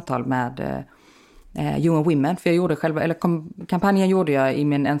viktigt samtal med UN Women, för jag gjorde kampanjen gjorde jag i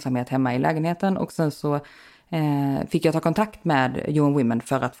min ensamhet hemma i lägenheten, och sen så fick jag ta kontakt med UN Women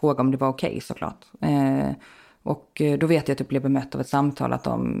för att fråga om det var okej, såklart. Och då vet jag att jag blev bemött av ett samtal att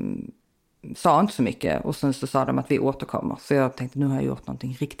de sa inte så mycket, och sen så sa de att vi återkommer. Så jag tänkte, nu har jag gjort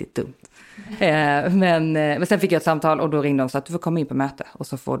någonting riktigt dumt. Men sen fick jag ett samtal, och då ringde de och sa att du får komma in på möte och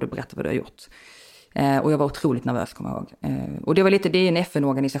så får du berätta vad du har gjort. Och jag var otroligt nervös, kommer jag ihåg. Och det är en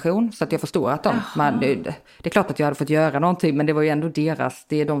FN-organisation, så att jag förstår att det är klart att jag hade fått göra någonting, men det var ju ändå det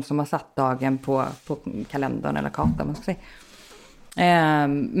är de som har satt dagen på kalendern eller kartan, man ska säga.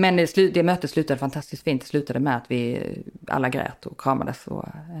 Men det mötet slutade fantastiskt fint. Det slutade med att vi alla grät och kramades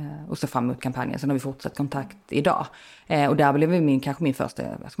och så fram emot kampanjen. Sen har vi fortsatt kontakt idag. Och där blev kanske min första,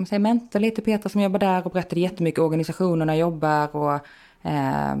 vad ska man säga, mentor lite, Peter som jobbar där och berättade jättemycket organisationerna jobbar och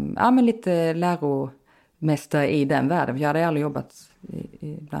men lite läromästare i den världen. Jag hade aldrig jobbat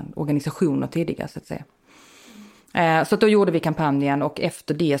bland organisationer tidigare, så att säga. Så då gjorde vi kampanjen, och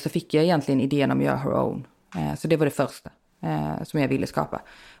efter det så fick jag egentligen idén om att göra Her Own. Så det var det första som jag ville skapa.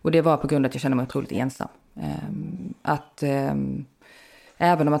 Och det var på grund av att jag kände mig otroligt ensam.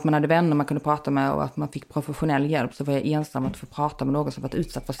 Även om att man hade vänner man kunde prata med och att man fick professionell hjälp, så var jag ensam att få prata med någon som varit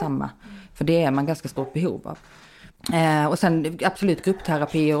utsatt för samma. För det är man ganska stort behov av. Och sen absolut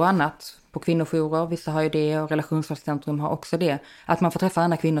gruppterapier och annat på kvinnojourer. Vissa har ju det, och relationsvårdscentrum har också det. Att man får träffa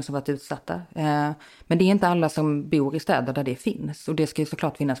andra kvinnor som varit utsatta. Men det är inte alla som bor i städer där det finns. Och det ska ju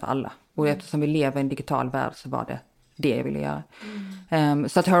såklart finnas för alla. Och eftersom vi lever i en digital värld så var det jag ville göra.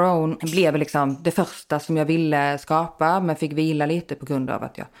 Så att Her Own blev liksom det första som jag ville skapa, men fick vila lite på grund av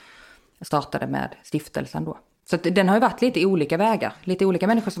att jag startade med stiftelsen då. Så att den har ju varit lite olika vägar. Lite olika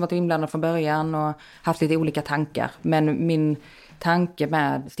människor som varit inblandade från början och haft lite olika tankar. Men min tanke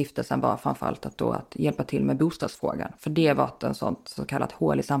med stiftelsen var framförallt att hjälpa till med bostadsfrågan. För det var en sånt så kallat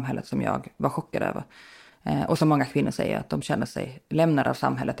hål i samhället som jag var chockad över. Och som många kvinnor säger att de känner sig lämnade av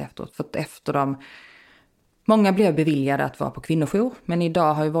samhället efteråt. För att många blev beviljade att vara på kvinnojour, men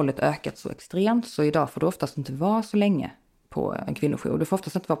idag har ju våldet ökat så extremt, så idag får du oftast inte vara så länge på en kvinnojour. Du får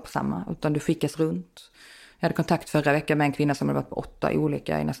oftast inte vara på samma, utan du skickas runt. Jag hade kontakt förra veckan med en kvinna som hade varit på 8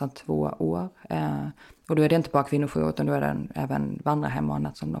 olika i nästan 2 år. Och då är det inte bara kvinnojour, utan då är det även vandrarhem och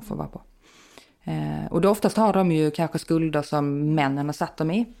annat som de får vara på. Och då oftast har de ju kanske skulder som männen har satt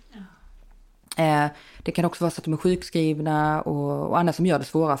dem i. Det kan också vara så att de är sjukskrivna och annat som gör det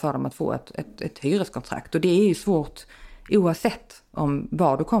svårare för dem att få ett hyreskontrakt. Och det är ju svårt oavsett om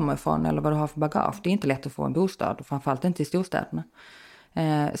var du kommer ifrån eller vad du har för bagage. Det är inte lätt att få en bostad, och framförallt inte i storstäderna.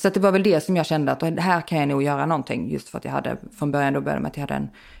 Så att det var väl det som jag kände att här kan jag nog göra någonting, just för att jag hade från början då började med att jag hade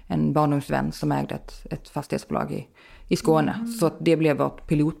en barndomsvän som ägde ett fastighetsbolag i Skåne. Så att det blev vårt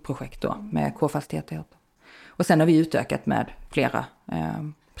pilotprojekt då med K-fastigheter. Och sen har vi utökat med flera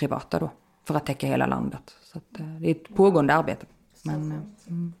privata då för att täcka hela landet. Så att, det är ett pågående arbete.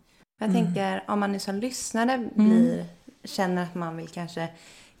 Jag tänker, om man nu som lyssnare känner att man vill kanske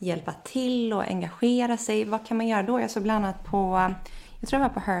hjälpa till och engagera sig, vad kan man göra då? Jag såg bland annat jag tror det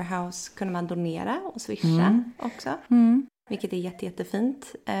var på Her House, kunde man donera och swisha också. Vilket är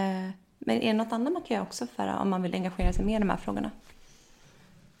jättefint. Men är det något annat man kan göra också för om man vill engagera sig mer i de här frågorna?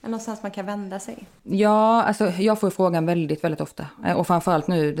 Är det någonstans man kan vända sig? Ja, alltså jag får frågan väldigt, väldigt ofta. Och framförallt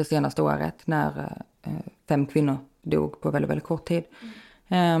nu det senaste året när 5 kvinnor dog på väldigt, väldigt kort tid.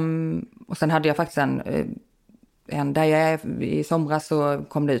 Och sen hade jag faktiskt där jag är i somras så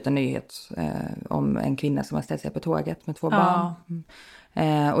kom det ut en nyhet om en kvinna som har ställt sig på tåget med 2 barn.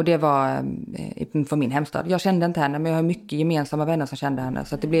 Och det var från min hemstad. Jag kände inte henne, men jag har mycket gemensamma vänner som kände henne.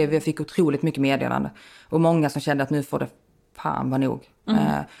 Så att jag fick otroligt mycket meddelande. Och många som kände att nu får det fan vara nog.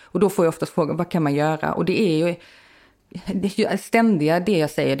 Och då får jag oftast frågan, vad kan man göra? Och det är ju, ständiga det jag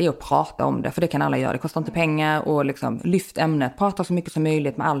säger, det är att prata om det. För det kan alla göra, det kostar inte pengar. Och liksom lyft ämnet, prata så mycket som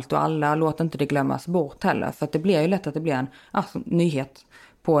möjligt med allt och alla. Låt inte det glömmas bort heller. För att det blir ju lätt att det blir en nyhet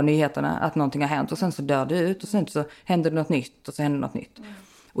på nyheterna. Att någonting har hänt och sen så dör det ut. Och sen så händer det något nytt och så händer något nytt.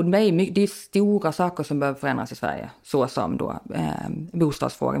 Och det är stora saker som behöver förändras i Sverige. Så som då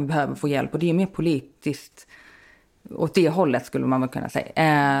bostadsfrågan, vi behöver få hjälp. Och det är mer politiskt åt det hållet skulle man väl kunna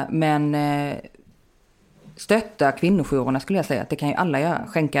säga. Men stötta kvinnojourerna skulle jag säga att det kan ju alla göra.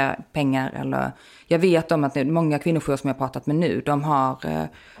 Skänka pengar eller... Jag vet om att många kvinnojourer som jag har pratat med nu, de har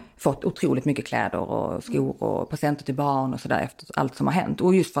fått otroligt mycket kläder och skor och presenter till barn och sådär efter allt som har hänt.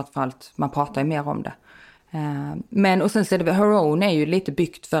 Och just för att man pratar ju mer om det. Men och sen så är det, Her Own är ju lite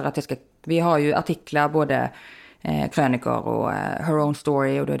byggt för att vi har ju artiklar, både krönikor och Her Own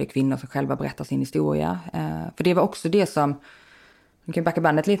Story, och då är det kvinnor som själva berättar sin historia. För det var också det som, jag kan backa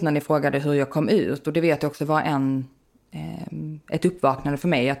bandet lite när ni frågade hur jag kom ut, och det vet jag också var ett uppvaknande för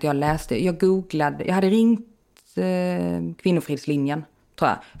mig att jag googlade, jag hade ringt Kvinnofridslinjen tror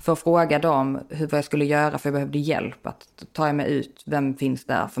jag, för att fråga dem vad jag skulle göra, för jag behövde hjälp att ta mig ut, vem finns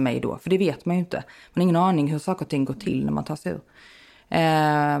där för mig då, för det vet man ju inte, man har ingen aning hur saker och ting går till när man tar sig ur.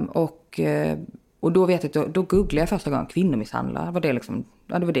 Och då vet jag, då googlade jag första gången kvinnomisshandlare, var det liksom,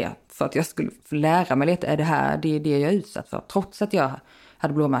 ja det var det, för att jag skulle lära mig lite, är det här det jag är utsatt för, trots att jag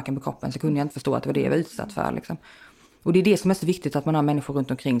hade blåmärken på kroppen så kunde jag inte förstå att det var det jag var utsatt för liksom. Och det är det som är så viktigt, att man har människor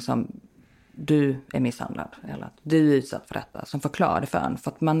runt omkring som du är misshandlad eller att du är utsatt för detta, som förklarar det för en,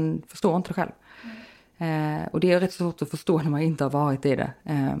 för att man förstår inte det själv. Och det är rätt svårt att förstå när man inte har varit i det.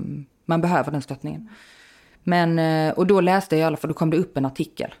 Man behöver den stöttningen. Men, och då läste jag i alla fall, då kom det upp en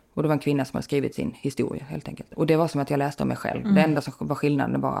artikel, och det var en kvinna som hade skrivit sin historia helt enkelt. Och det var som att jag läste om mig själv. Det enda som var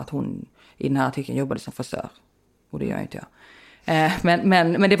skillnaden var att hon i den här artikeln jobbade som frisör. Och det gör inte jag.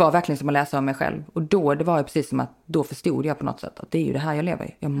 Men det var verkligen som att läsa om mig själv. Och då, det var ju precis som att då förstod jag på något sätt att det är ju det här jag lever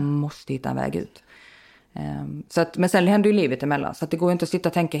i. Jag måste hitta en väg ut. Men sen händer ju livet emellan. Så att det går inte att sitta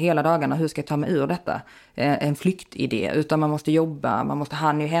och tänka hela dagarna, hur ska jag ta mig ur detta? En flyktidé. Utan man måste jobba,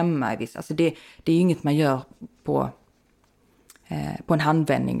 han är ju hemma i vissa. Alltså det är ju inget man gör på en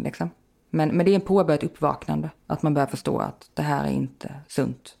handvändning liksom. Men det är en påbörjat uppvaknande. Att man börjar förstå att det här är inte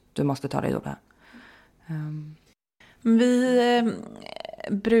sunt. Du måste ta dig ur det här. Vi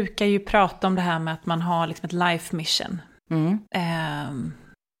brukar ju prata om det här med att man har liksom ett life mission.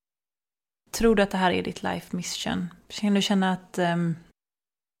 Tror du att det här är ditt life mission? Kan du känna att...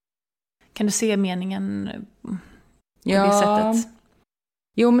 kan du se meningen på det sättet?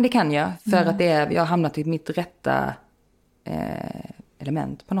 Jo, men det kan jag. För att jag har hamnat i mitt rätta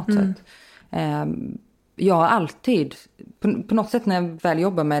element på något sätt. Jag har alltid... På något sätt när jag väl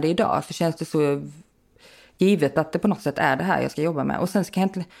jobbar med det idag så känns det så givet att det på något sätt är det här jag ska jobba med. Och sen så kan jag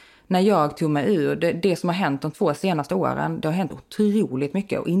inte... När jag tog mig ur, det som har hänt de 2 senaste åren, det har hänt otroligt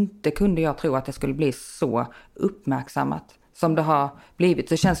mycket. Och inte kunde jag tro att det skulle bli så uppmärksammat som det har blivit.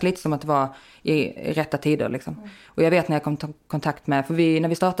 Så det känns lite som att det var i rätta tider liksom. Och jag vet när jag kom i kontakt med, för när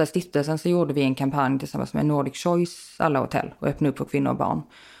vi startade stiftelsen så gjorde vi en kampanj tillsammans med Nordic Choice, alla hotell, och öppnade upp för kvinnor och barn.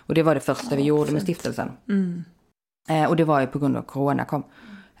 Och det var det första vi gjorde med stiftelsen. Och det var ju på grund av corona kom.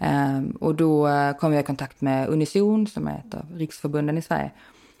 Och då kom jag i kontakt med Unison, som är ett av riksförbunden i Sverige.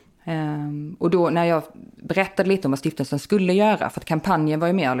 Och då när jag berättade lite om vad stiftelsen skulle göra, för att kampanjen var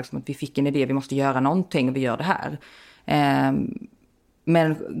ju mer liksom att vi fick en idé, vi måste göra någonting och vi gör det här.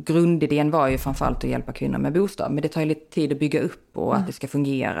 Men grundidén var ju framförallt att hjälpa kvinnor med bostad, men det tar ju lite tid att bygga upp och att det ska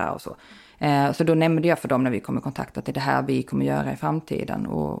fungera och så. Så då nämnde jag för dem när vi kom i kontakt att det är det här vi kommer göra i framtiden,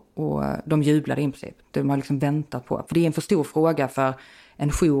 och de jublade i princip. De har liksom väntat på, för det är en för stor fråga för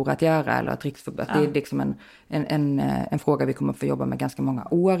en jour att göra eller ett riksförbund. Det är liksom en fråga vi kommer att få jobba med ganska många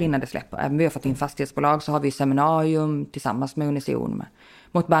år innan det släpper. Även om vi har fått in fastighetsbolag så har vi seminarium tillsammans med Unison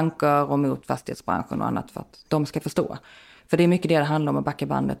mot banker och mot fastighetsbranschen och annat, för att de ska förstå. För det är mycket det handlar om, att backa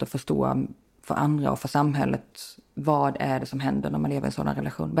bandet och förstå för andra och för samhället. Vad är det som händer när man lever i en sådan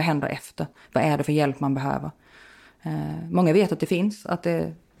relation? Vad händer efter? Vad är det för hjälp man behöver? Många vet att det finns, att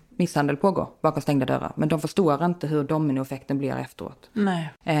det misshandel pågår bakom stängda dörrar. Men de förstår inte hur dominoeffekten blir efteråt. Nej.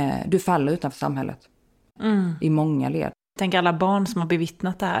 Du faller utanför samhället. I många led. Tänk alla barn som har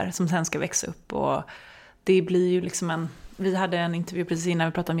bevittnat det här, som sen ska växa upp. Och det blir ju liksom vi hade en intervju precis innan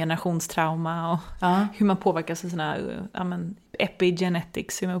vi pratade om generationstrauma. Och hur man påverkas av sina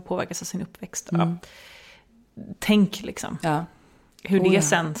epigenetics. Hur man påverkas av sin uppväxt. Tänk liksom. Ja. Hur det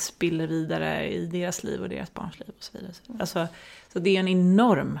sen spiller vidare i deras liv och deras barns liv och så vidare. Alltså, så det är en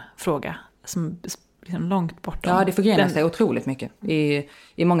enorm fråga som liksom långt bortom. Ja, det förgrenar sig otroligt mycket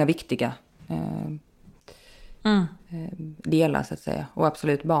i många viktiga delar så att säga. Och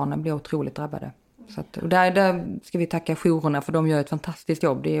absolut, barnen blir otroligt drabbade. Så att, och där ska vi tacka jourerna för de gör ett fantastiskt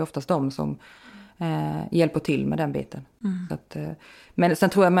jobb. Det är oftast de som hjälper till med den biten. Så att, men sen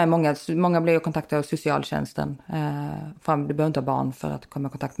tror jag med många blir kontaktade av socialtjänsten. Du behöver inte ha barn för att komma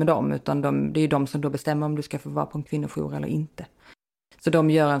i kontakt med dem, utan det är ju de som då bestämmer om du ska få vara på en kvinnojour eller inte. Så de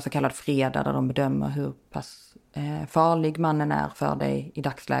gör en så kallad fredag där de bedömer hur pass farlig mannen är för dig i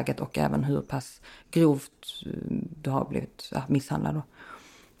dagsläget och även hur pass grovt du har blivit misshandlad då.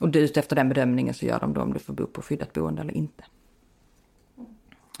 Och ut efter den bedömningen så gör de då om du får bo på skyddat boende eller inte.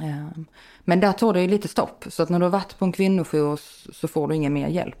 Men där tar det ju lite stopp. Så att när du har varit på en kvinnojour så får du ingen mer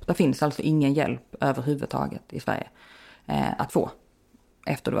hjälp. Det finns alltså ingen hjälp överhuvudtaget i Sverige att få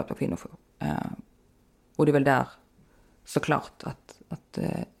efter du har varit på kvinnojour. Och det är väl där såklart att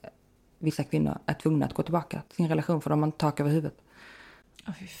vissa kvinnor är tvungna att gå tillbaka till sin relation för de har inte tak över huvudet.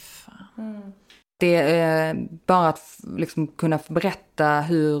 Fy fan. Det är bara att liksom kunna berätta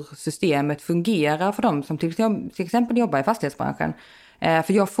hur systemet fungerar för dem som till exempel jobbar i fastighetsbranschen.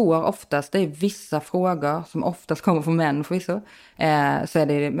 För jag får oftast, det är vissa frågor som oftast kommer från män förvisso. Så är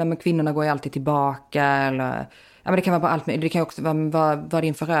det, men kvinnorna går ju alltid tillbaka eller, men det kan vara bara allt, det kan också vara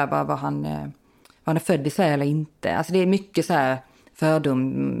din förövare, var han är född i Sverige eller inte. Alltså det är mycket så här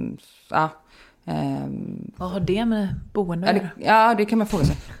fördom. Vad har det med boende att göra? Ja, det kan man fråga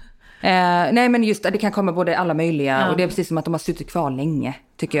sig. Nej, men just det kan komma både alla möjliga och det är precis som att de har suttit kvar länge,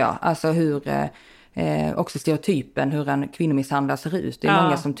 tycker jag. Alltså hur också stereotypen hur en kvinnomisshandlare ser ut. Det är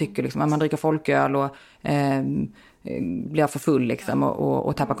många som tycker liksom, att man dricker folköl och blir för full liksom,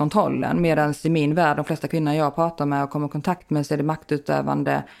 och tappar kontrollen. Medan i min värld, de flesta kvinnor jag pratar med och kommer i kontakt med, så är det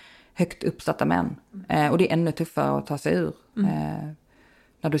maktutövande, högt uppsatta män. Och det är ännu tuffare att ta sig ur.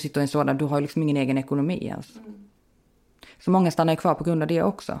 När du sitter i en sådan, du har liksom ingen egen ekonomi alltså. Så många stannar kvar på grund av det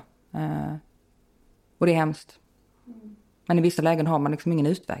också. Och det är hemskt. Men i vissa lägen har man liksom ingen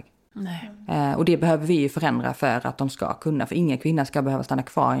utväg. Nej. Och det behöver vi ju förändra för att de ska kunna. För ingen kvinna ska behöva stanna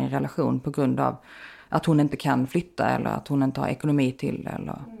kvar i en relation på grund av att hon inte kan flytta eller att hon inte har ekonomi till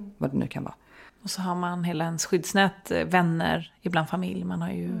eller vad det nu kan vara. Och så har man hela ens skyddsnät, vänner, ibland familj. Man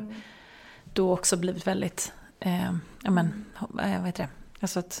har ju då också blivit väldigt, vad heter det?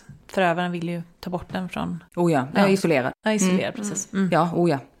 Alltså att förövaren vill ju ta bort den från... Isolera. Ja, isolera, precis.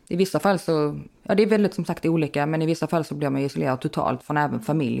 Ja. I vissa fall så... Ja, det är väldigt som sagt olika, men i vissa fall så blir man isolerad totalt från även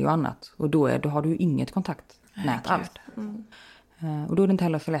familj och annat. Och då har du ju inget kontaktnät alls. Och då är det inte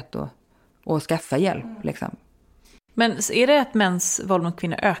heller så lätt att skaffa hjälp, liksom. Men är det att mäns våld mot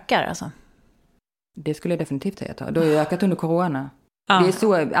kvinnor ökar, alltså? Det skulle jag definitivt säga. Det har ju ökat under corona. Det är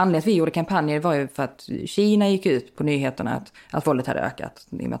så, anledningen till vi gjorde kampanjer var ju för att Kina gick ut på nyheterna att våldet hade ökat.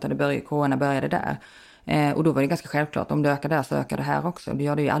 I och med att corona började där. Och då var det ganska självklart, om det ökar där så ökar det här också. Det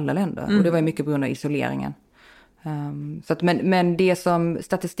gör det i alla länder. Och det var ju mycket på grund av isoleringen. Så att, men det som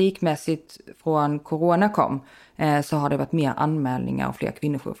statistikmässigt från corona kom, så har det varit mer anmälningar och fler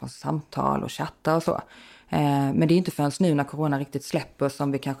kvinnor från samtal och chattar och så. Men det är inte förrän nu när corona riktigt släpper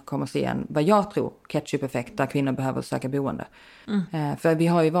som vi kanske kommer att se vad jag tror, ketchup-effekt där kvinnor behöver söka boende. För vi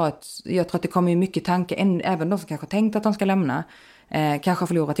har ju jag tror att det kommer ju mycket tankar, även de som kanske tänkt att de ska lämna, kanske har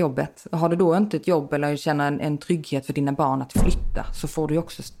förlorat jobbet. Har du då inte ett jobb eller känner en trygghet för dina barn att flytta, så får du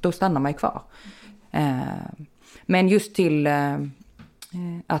också, då stannar man ju kvar. Men just till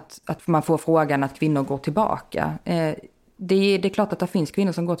att man får frågan att kvinnor går tillbaka. Det är klart att det finns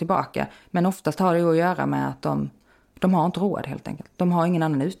kvinnor som går tillbaka, men oftast har det att göra med att de har inte råd helt enkelt. De har ingen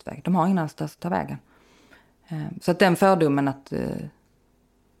annan utväg. De har ingen annanstans att ta vägen. Så att den fördomen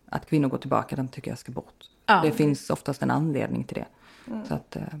att kvinnor går tillbaka, den tycker jag ska bort. Det finns oftast en anledning till det. Så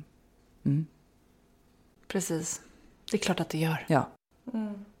att, Precis. Det är klart att det gör. Ja.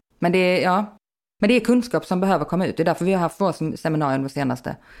 Men det är kunskap som behöver komma ut. Det är därför vi har haft våra seminarium de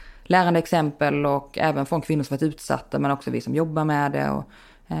senaste. Lärande exempel och även från kvinnor som varit utsatta, men också vi som jobbar med det. Och,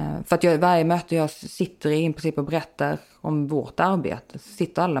 för att varje möte jag sitter i princip och berättar om vårt arbete, så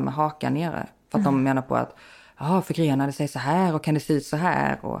sitter alla med hakan nere. För att de menar på att förgrenade sig så här och kan det se ut så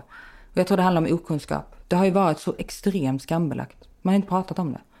här. Och jag tror det handlar om okunskap. Det har ju varit så extremt skambelagt. Man har inte pratat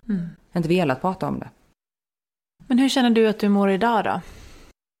om det. Inte velat prata om det. Men hur känner du att du mår idag då?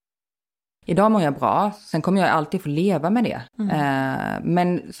 Idag mår jag bra. Sen kommer jag alltid få leva med det.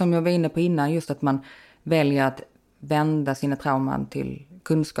 Men som jag var inne på innan, just att man väljer att vända sina trauman till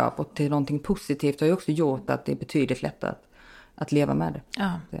kunskap och till någonting positivt har ju också gjort att det är betydligt lättare att leva med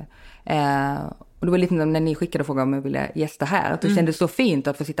det. Och det var lite när ni skickade frågan om jag ville gästa här. Att det kändes så fint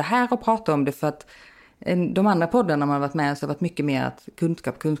att få sitta här och prata om det, för att de andra poddarna man har varit med så har varit mycket mer att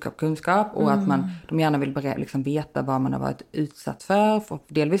kunskap och att de gärna vill liksom veta vad man har varit utsatt för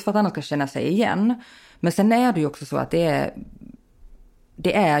delvis för att andra ska känna sig igen. Men sen är det ju också så att det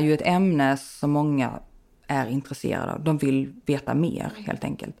det är ju ett ämne som många är intresserade av. De vill veta mer helt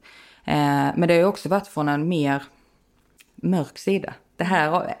enkelt. Men det har ju också varit från en mer mörk sida. Det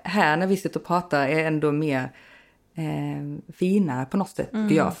här när vi sitter och pratar är ändå mer finare på något sätt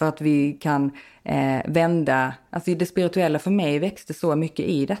tycker jag. För att vi kan vända, alltså det spirituella för mig växte så mycket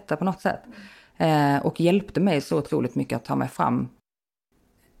i detta på något sätt. Och hjälpte mig så otroligt mycket att ta mig fram,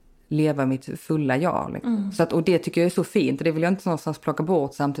 leva mitt fulla jag. Liksom. Så att, och det tycker jag är så fint och det vill jag inte någonstans plocka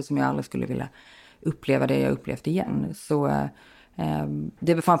bort samtidigt som jag aldrig skulle vilja uppleva det jag upplevt igen. Så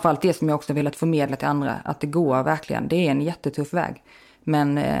det är framförallt det som jag också velat förmedla till andra, att det går verkligen, det är en jättetuff väg.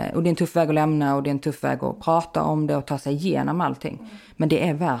 Men, och det är en tuff väg att lämna och det är en tuff väg att prata om det och ta sig igenom allting. Men det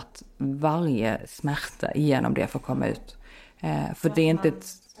är värt varje smärta igenom det för att komma ut. För det är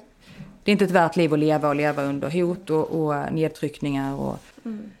inte ett värt liv att leva under hot och nedtryckningar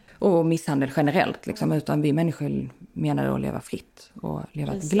och misshandel generellt. Liksom, utan vi människor menar att leva fritt och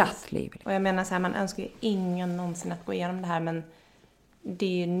leva ett glatt liv. Liksom. Och jag menar så här, man önskar ju ingen någonsin att gå igenom det här, men det är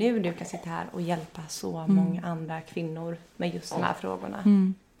ju nu du kan sitta här och hjälpa så många andra kvinnor med just de här frågorna.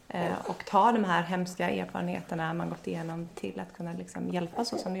 Och ta de här hemska erfarenheterna man gått igenom till att kunna liksom hjälpa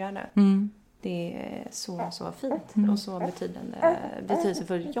så som du gör nu. Det är så fint och så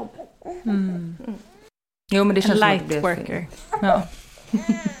betydelsefullt jobb. Jo, men det känns Lightworker. Ja.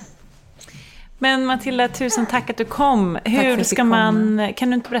 Men Matilda, tusen tack att du kom. Hur ska man, kan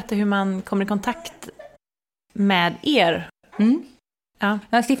du inte berätta hur man kommer i kontakt med er? Ja.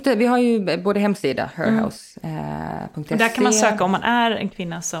 Vi har ju både hemsida, herhouse.se. Där kan man söka om man är en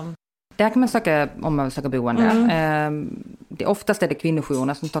kvinna som... Där kan man söka om man söker boende. Oftast är det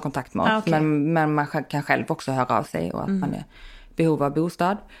kvinnojourerna som tar kontakt med oss. Okay. Men man kan själv också höra av sig och att man är i behov av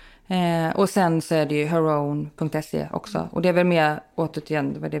bostad. Och sen så är det ju herown.se också. Och det är väl mer,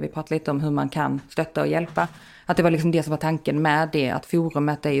 återigen, det var det vi pratade lite om, hur man kan stötta och hjälpa. Att det var liksom det som var tanken med det, att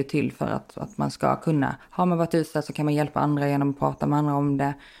forumet är ju till för att man ska kunna, har man varit utsatt så kan man hjälpa andra genom att prata med andra om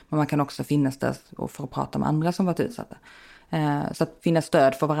det. Men man kan också finnas där för att prata med andra som varit utsatta. Så att finna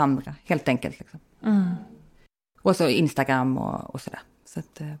stöd för varandra, helt enkelt. Liksom. Och så Instagram och sådär. Så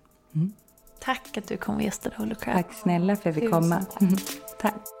att, Tack att du kom och gästade Holocrap. Tack snälla för att vi kom.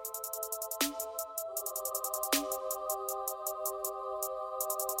 Tack.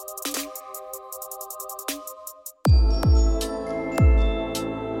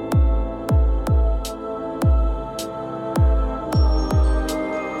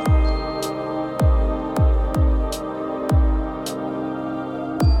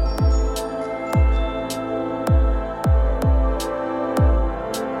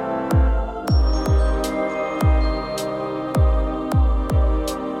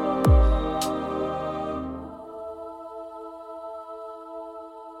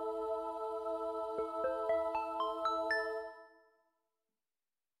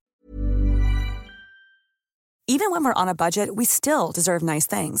 Even when we're on a budget, we still deserve nice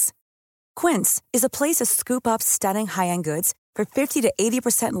things. Quince is a place to scoop up stunning high-end goods for 50 to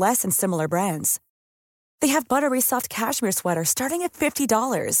 80% less than similar brands. They have buttery soft cashmere sweaters starting at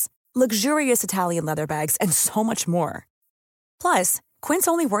 $50, luxurious Italian leather bags, and so much more. Plus, Quince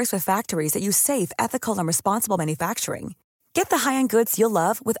only works with factories that use safe, ethical, and responsible manufacturing. Get the high-end goods you'll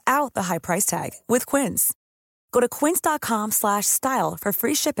love without the high price tag with Quince. Go to quince.com/style for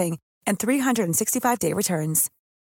free shipping and 365-day returns.